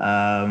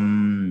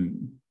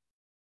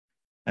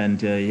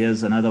 And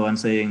here's another one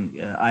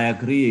saying, I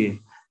agree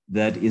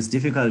that it's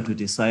difficult to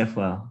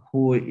decipher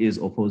who is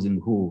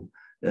opposing who.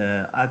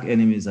 Arch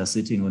enemies are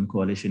sitting on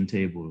coalition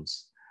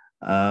tables.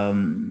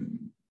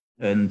 And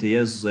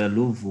here's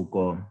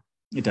Luvuko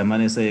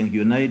Itamane saying,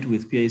 unite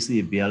with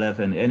PAC, BLF,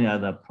 and any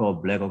other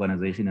pro-Black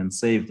organization and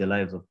save the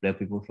lives of Black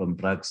people from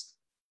drugs,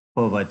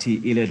 poverty,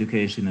 ill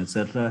education,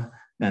 etc.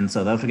 And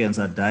South Africans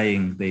are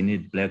dying. They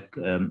need Black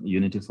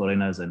unity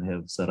foreigners and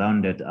have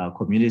surrounded our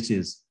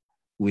communities.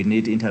 We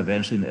need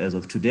intervention as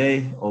of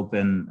today,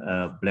 open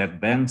Black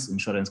banks,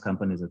 insurance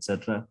companies,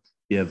 etc.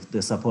 You have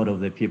the support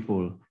of the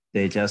people.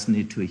 They just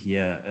need to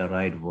hear a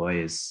right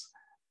voice.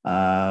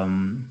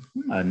 And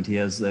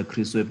here's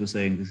Chris Wepu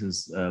saying, this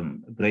is a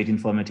great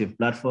informative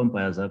platform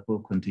by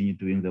AZAPO, continue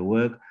doing the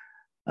work.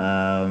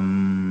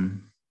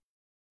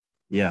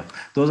 Yeah,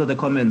 those are the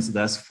comments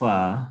thus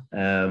far.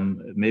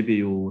 Maybe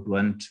you would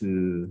want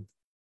to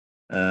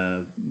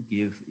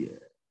give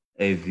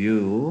a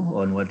view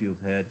on what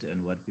you've heard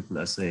and what people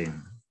are saying.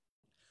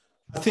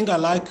 I think I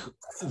like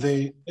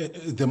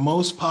the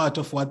most part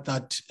of what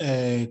that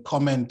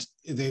comment,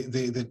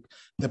 the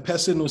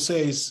person who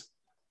says,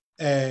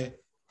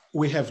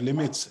 we have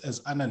limits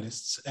as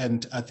analysts,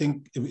 and I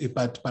think,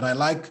 but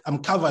I'm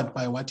covered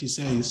by what he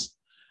says,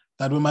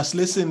 that we must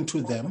listen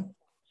to them,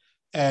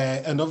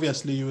 and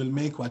obviously you will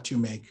make what you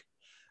make.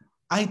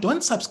 I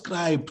don't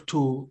subscribe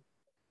to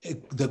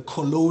the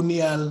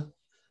colonial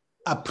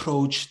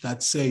approach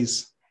that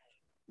says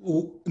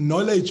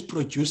knowledge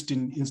produced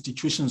in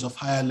institutions of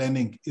higher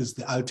learning is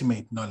the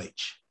ultimate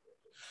knowledge.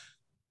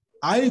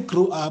 I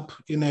grew up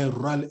in a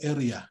rural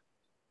area,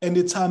 and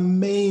it's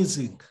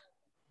amazing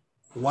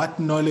what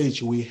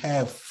knowledge we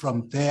have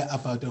from there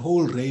about a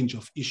whole range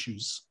of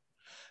issues.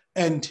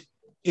 And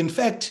in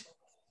fact,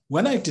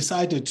 when I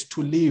decided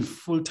to leave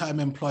full-time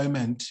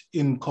employment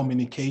in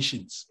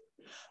communications,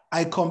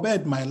 I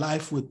compared my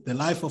life with the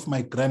life of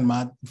my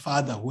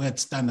grandfather who had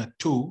Standard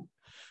 2,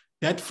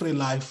 debt-free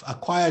life,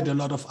 acquired a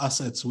lot of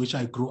assets, which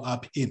I grew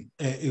up in,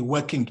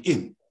 working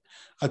in.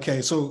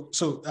 Okay, so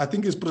I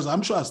think it's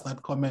presumptuous,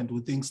 that comment,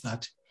 who thinks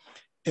that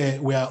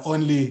we are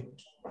only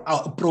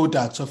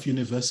products of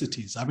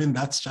universities. I mean,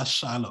 that's just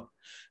shallow.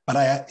 But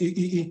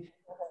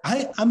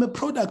I'm a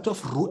product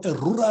of a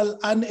rural,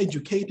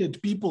 uneducated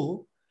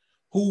people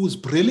whose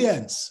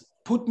brilliance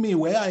put me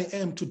where I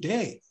am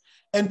today.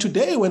 And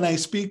today, when I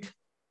speak,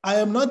 I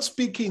am not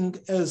speaking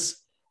as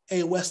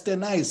a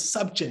westernized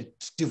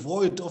subject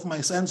devoid of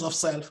my sense of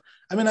self.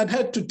 I mean, I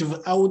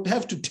would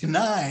have to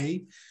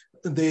deny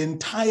the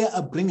entire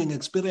upbringing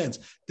experience,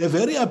 the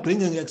very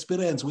upbringing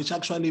experience which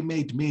actually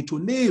made me to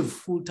leave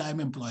full-time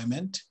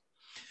employment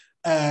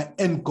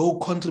and go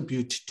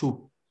contribute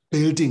to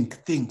building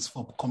things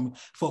for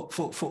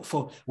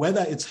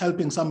whether it's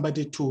helping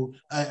somebody to,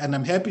 and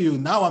I'm happy you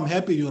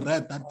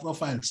read that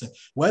profile,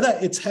 whether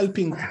it's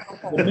helping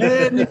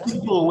many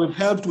people we've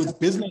helped with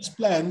business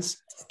plans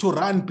to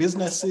run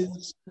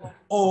businesses,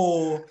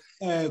 or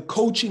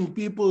coaching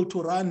people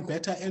to run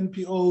better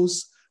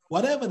NPOs,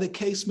 whatever the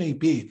case may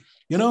be.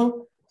 You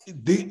know,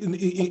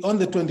 on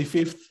the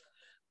 25th,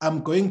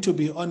 I'm going to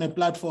be on a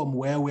platform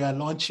where we are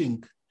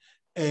launching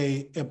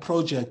a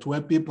project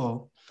where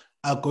people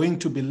are going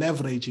to be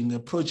leveraging a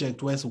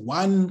project where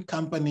one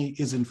company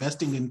is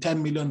investing in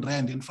 10 million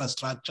rand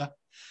infrastructure.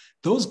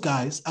 Those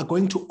guys are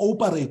going to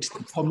operate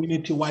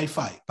community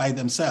Wi-Fi by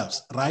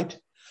themselves, right?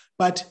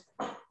 But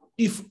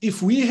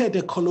if we had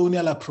a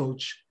colonial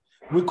approach,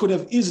 we could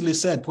have easily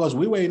said, because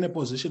we were in a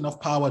position of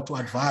power to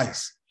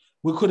advise,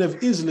 we could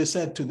have easily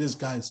said to these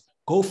guys,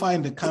 go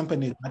find a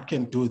company that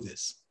can do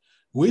this.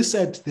 We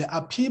said there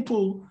are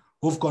people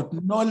who've got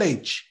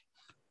knowledge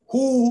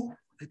who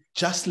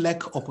just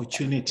lack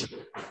opportunity.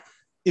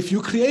 If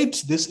you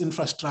create this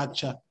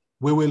infrastructure,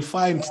 we will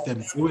find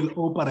them, we will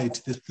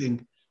operate this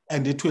thing,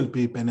 and it will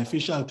be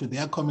beneficial to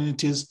their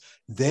communities.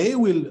 They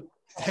will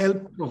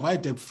help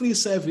provide a free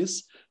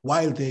service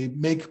while they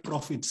make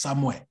profit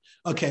somewhere.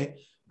 Okay,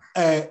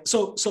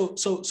 so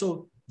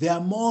there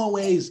are more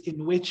ways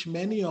in which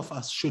many of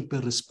us should be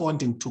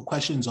responding to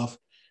questions of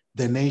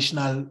the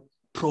national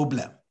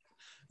problem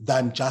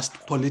than just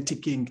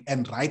politicking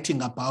and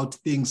writing about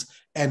things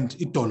and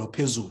itolo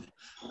phezulu.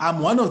 I'm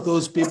one of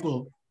those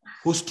people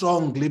who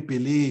strongly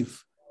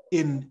believe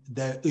in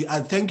the, I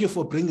thank you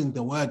for bringing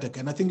the word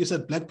again. I think you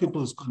said Black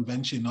People's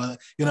Convention, or,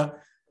 you know,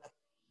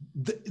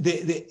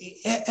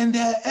 and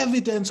there are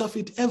evidence of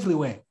it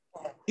everywhere.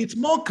 it's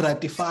more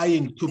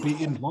gratifying to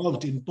be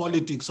involved in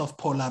politics of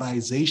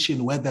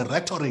polarization where the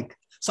rhetoric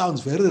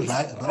sounds very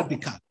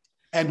radical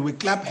and we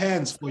clap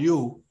hands for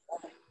you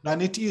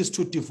than it is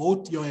to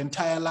devote your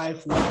entire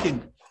life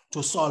working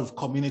to solve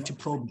community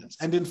problems.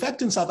 And in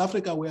fact, in South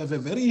Africa, we have a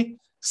very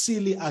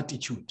silly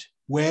attitude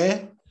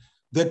where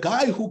the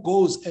guy who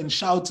goes and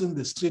shouts in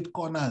the street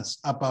corners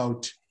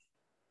about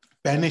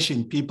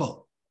banishing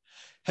people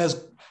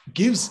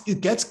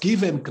gets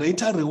given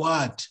greater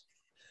reward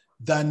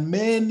than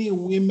many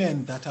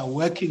women that are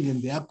working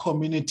in their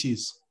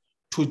communities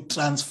to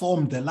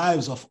transform the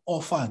lives of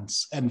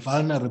orphans and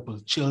vulnerable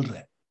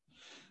children.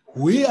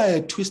 We are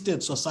a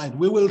twisted society.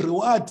 We will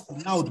reward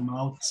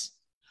loudmouths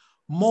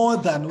more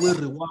than we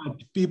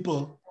reward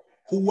people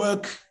who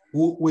work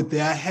with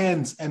their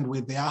hands and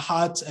with their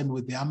hearts and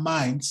with their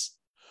minds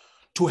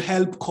to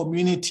help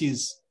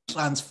communities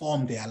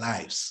transform their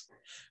lives.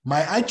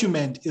 My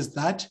argument is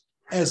that,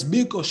 as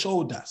Biko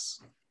showed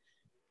us,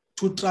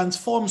 to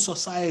transform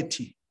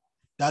society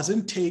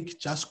doesn't take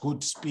just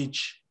good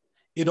speech.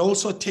 It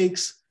also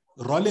takes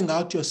rolling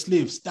out your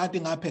sleeves,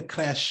 starting up a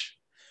crash,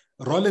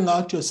 rolling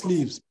out your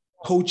sleeves,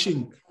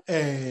 coaching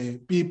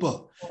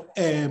people.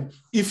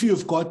 If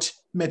you've got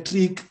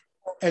matric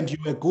and you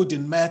are good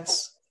in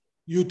maths,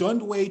 you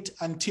don't wait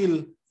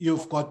until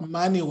you've got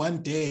money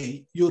one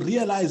day. You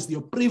realize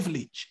your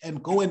privilege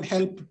and go and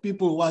help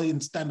people who are in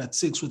standard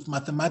 6 with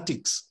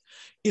mathematics.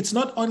 It's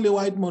not only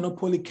white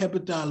monopoly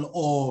capital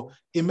or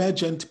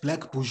emergent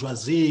black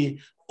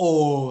bourgeoisie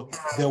or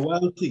the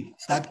wealthy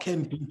that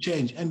can do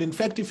change. And in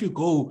fact, if you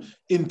go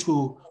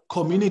into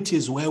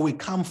communities where we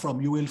come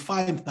from, you will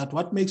find that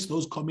what makes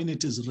those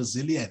communities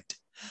resilient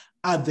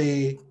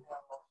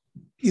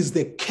is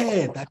the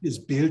care that is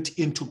built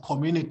into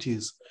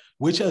communities,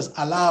 which has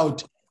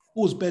allowed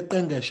Uzbek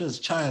Tengeshe's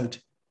child,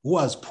 who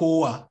was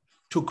poor,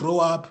 to grow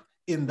up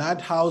in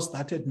that house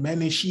that had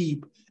many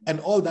sheep, and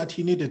all that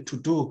he needed to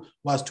do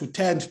was to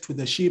tend to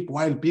the sheep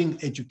while being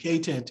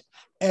educated.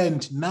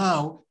 And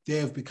now they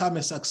have become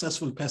a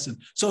successful person.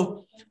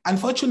 So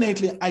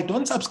unfortunately, I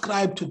don't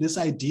subscribe to this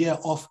idea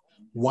of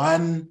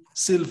one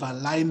silver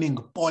lining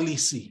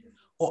policy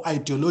or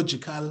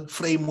ideological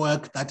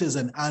framework that is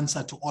an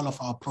answer to all of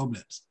our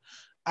problems.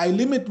 I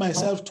limit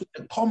myself to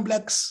the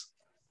complex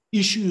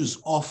issues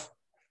of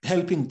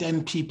helping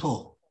 10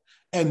 people.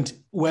 And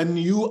when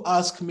you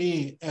ask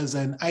me as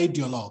an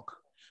ideologue,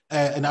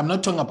 and I'm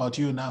not talking about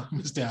you now,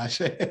 Mr. Ashe.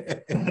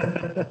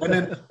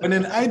 when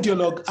an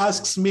ideologue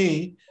asks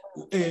me,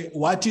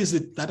 what is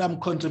it that I'm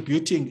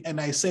contributing? And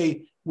I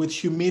say, with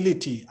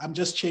humility, I'm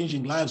just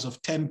changing lives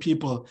of 10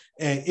 people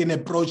in a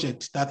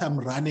project that I'm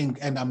running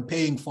and I'm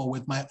paying for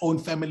with my own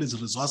family's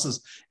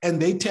resources.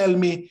 And they tell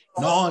me,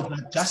 no,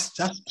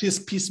 just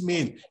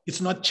piecemeal.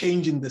 It's not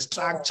changing the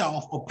structure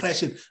of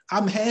oppression.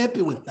 I'm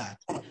happy with that,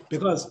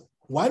 because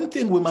one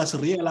thing we must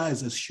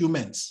realize as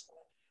humans,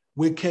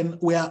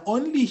 we are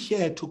only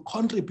here to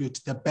contribute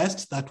the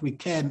best that we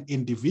can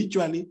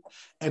individually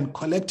and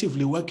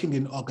collectively working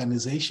in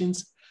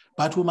organizations,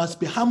 but we must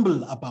be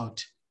humble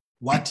about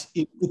what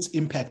its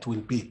impact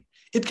will be.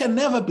 It can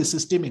never be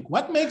systemic.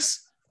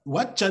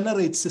 What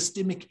generates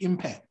systemic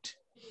impact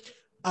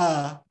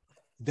are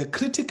the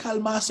critical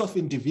mass of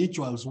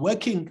individuals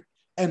working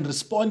and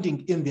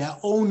responding in their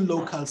own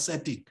local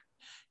setting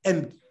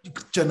and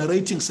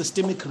generating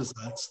systemic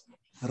results,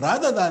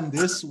 rather than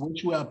this,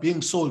 which we are being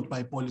sold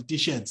by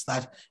politicians,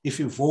 that if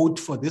you vote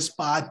for this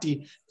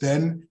party,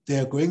 then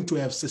they're going to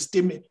have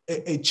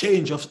a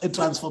change of a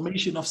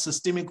transformation of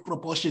systemic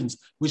proportions,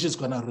 which is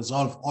going to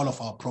resolve all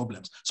of our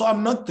problems. So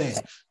I'm not there.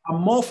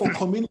 I'm more for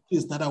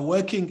communities that are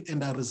working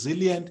and are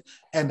resilient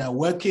and are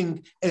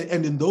working,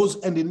 and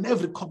in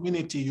every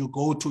community you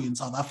go to in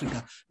South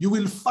Africa, you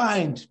will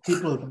find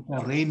people that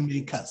are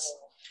rainmakers.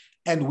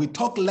 And we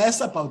talk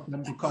less about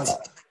them because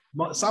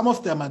some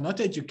of them are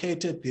not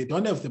educated. They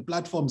don't have the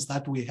platforms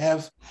that we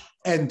have.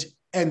 And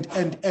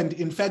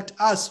in fact,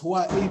 us who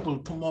are able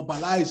to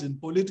mobilize in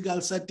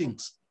political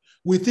settings,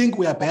 we think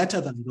we are better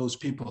than those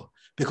people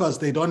because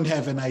they don't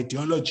have an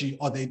ideology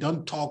or they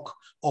don't talk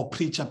or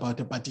preach about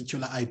a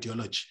particular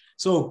ideology.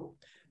 So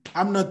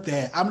I'm not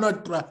there.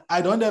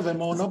 I don't have a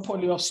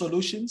monopoly of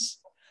solutions.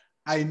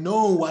 I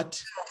know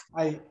what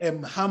I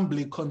am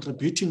humbly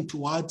contributing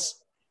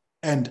towards,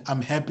 and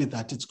I'm happy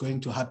that it's going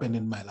to happen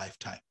in my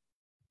lifetime.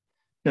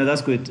 No,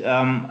 that's good.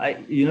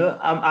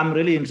 I'm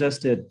really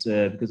interested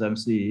because I'm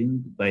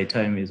seeing my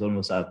time is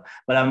almost up.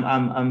 But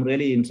I'm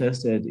really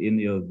interested in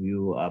your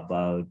view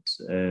about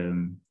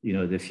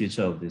the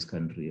future of this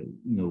country.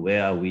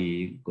 Where are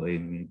we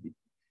going?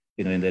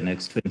 In the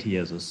next 20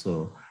 years or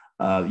so.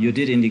 You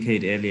did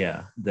indicate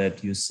earlier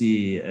that you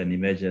see an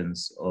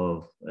emergence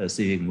of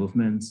civic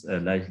movements,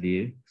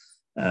 largely.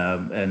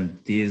 And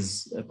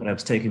these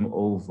perhaps taking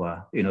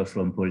over,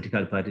 from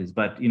political parties.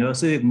 But,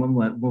 civic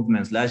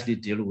movements largely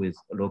deal with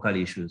local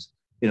issues.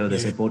 They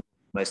support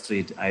my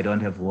street. I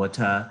don't have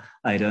water.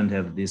 I don't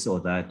have this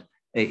or that.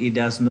 It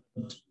does not,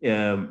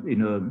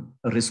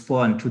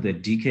 respond to the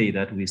decay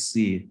that we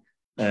see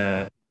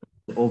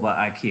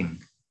overarching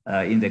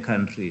in the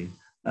country.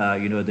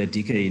 the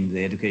decay in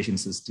the education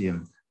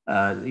system,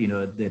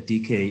 the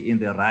decay in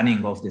the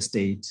running of the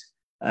state,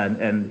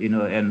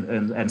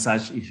 and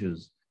such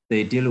issues.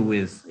 They deal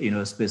with,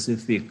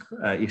 specific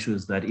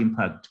issues that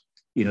impact,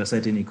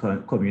 certain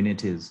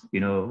communities.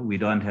 We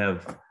don't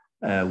have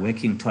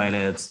working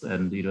toilets,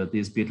 and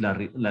these pit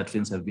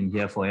latrines have been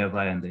here forever,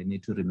 and they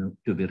need to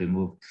be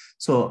removed.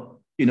 So,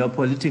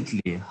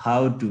 politically,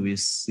 how do we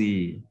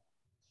see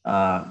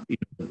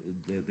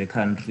the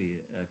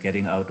country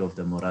getting out of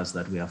the morass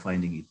that we are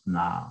finding it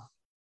now?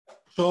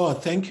 Sure,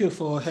 thank you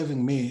for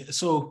having me.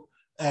 So,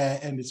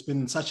 and it's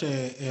been such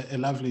a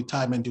lovely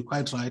time, and you're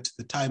quite right,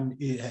 the time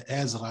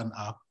has run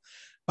up.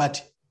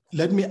 But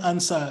let me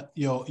answer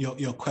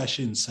your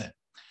question, sir.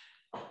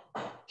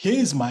 Here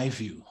is my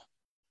view.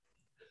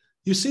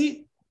 You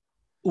see,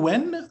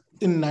 when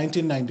in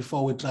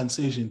 1994 we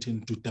transitioned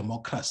into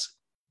democracy,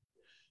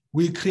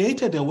 we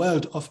created a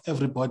world of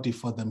everybody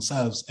for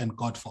themselves and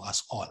God for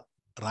us all,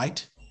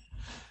 right?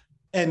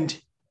 And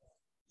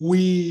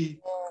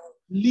we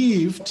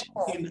lived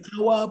in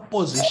our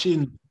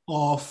position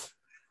of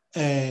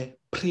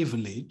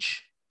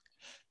privilege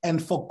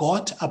and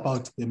forgot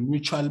about the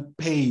mutual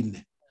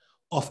pain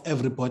of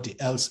everybody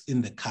else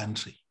in the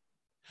country.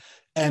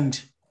 And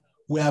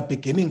we are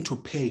beginning to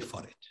pay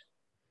for it.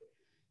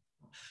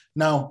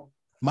 Now,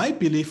 my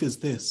belief is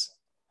this,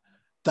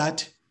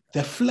 that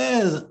the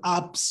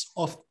flare-ups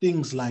of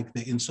things like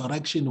the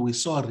insurrection we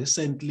saw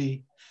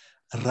recently,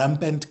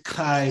 rampant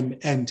crime,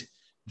 and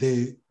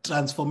the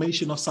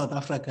transformation of South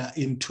Africa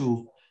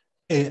into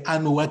an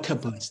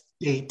unworkable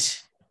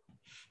state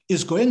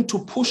is going to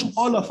push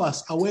all of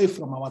us away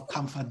from our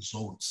comfort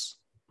zones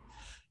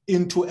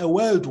into a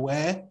world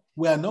where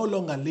we are no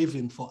longer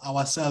living for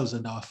ourselves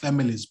and our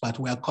families, but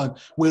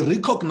we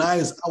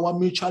recognize our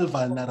mutual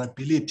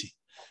vulnerability,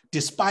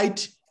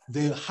 despite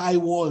the high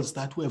walls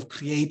that we have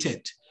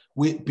created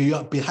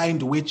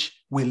behind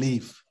which we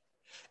live.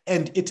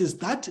 And it is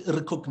that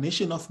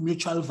recognition of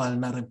mutual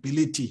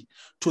vulnerability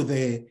to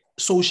the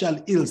social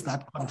ills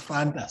that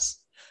confront us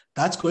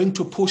that's going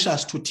to push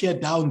us to tear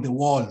down the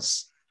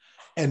walls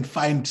and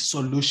find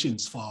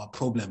solutions for our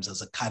problems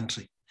as a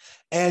country.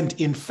 And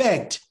in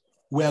fact,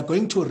 we are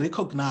going to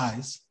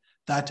recognize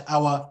that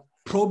our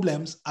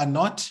problems are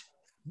not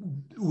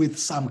with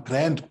some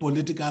grand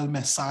political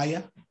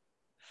messiah.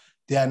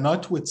 They are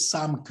not with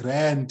some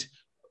grand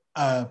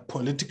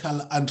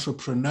political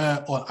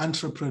entrepreneur.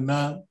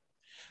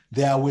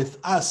 They are with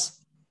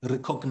us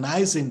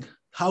recognizing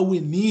how we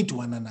need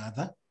one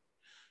another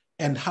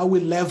and how we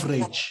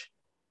leverage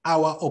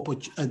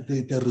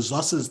the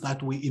resources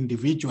that we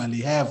individually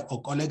have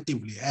or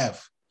collectively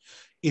have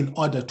in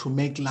order to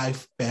make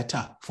life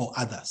better for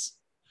others.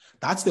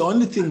 That's the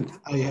only thing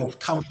I have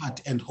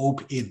comfort and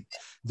hope in,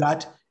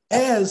 that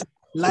as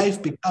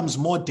life becomes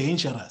more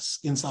dangerous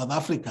in South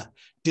Africa,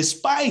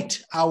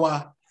 despite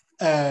our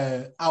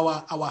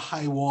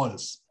high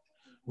walls,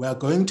 we are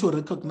going to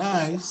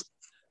recognize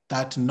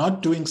that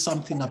not doing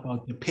something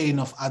about the pain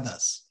of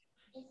others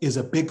is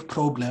a big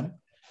problem,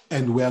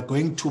 and we are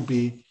going to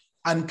be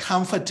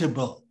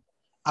uncomfortable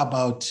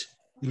about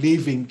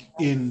living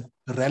in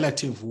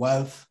relative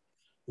wealth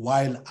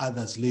while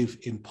others live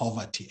in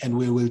poverty, and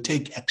we will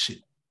take action.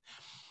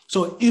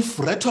 So if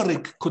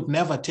rhetoric could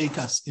never take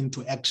us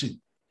into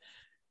action,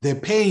 the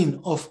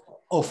pain of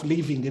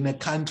living in a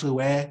country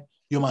where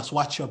you must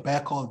watch your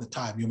back all the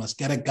time, you must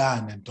get a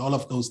gun and all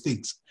of those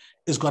things,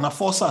 is going to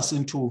force us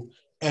into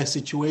a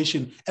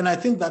situation. And I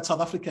think that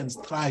South Africans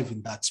thrive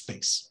in that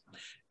space.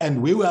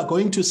 And we are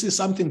going to see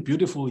something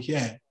beautiful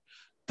here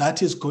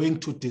that is going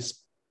to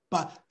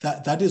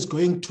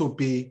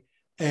be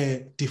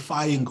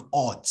defying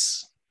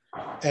odds.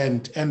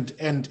 And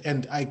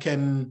I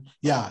can,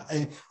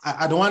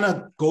 I don't want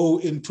to go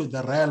into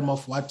the realm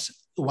of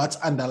what's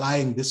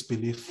underlying this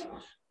belief.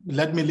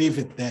 Let me leave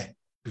it there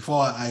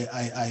before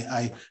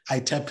I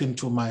tap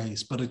into my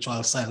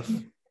spiritual self.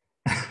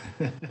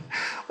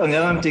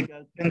 Ongama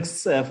Mtimka,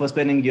 thanks for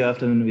spending your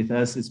afternoon with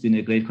us. It's been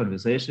a great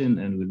conversation,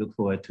 and we look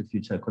forward to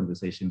future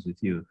conversations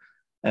with you.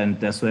 And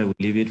that's why we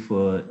leave it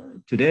for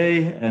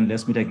today. And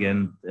let's meet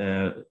again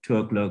 2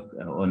 o'clock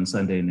on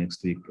Sunday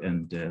next week.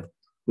 And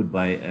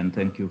goodbye, and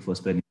thank you for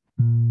spending.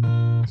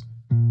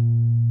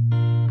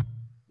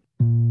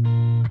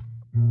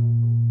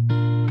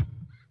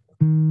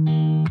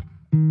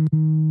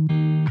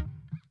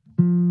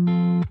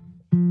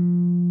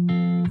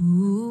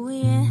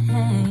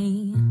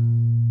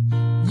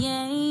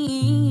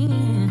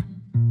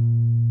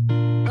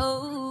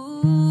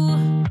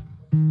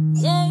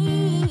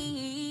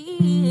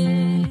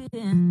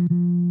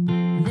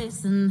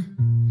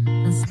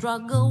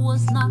 Struggle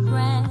was not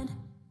red.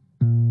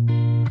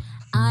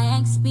 I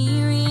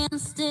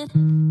experienced it,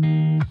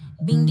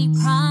 being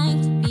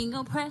deprived, being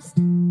oppressed,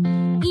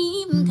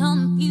 even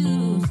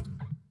confused.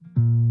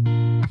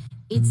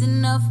 It's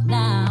enough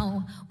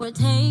now, we're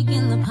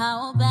taking the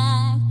power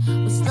back.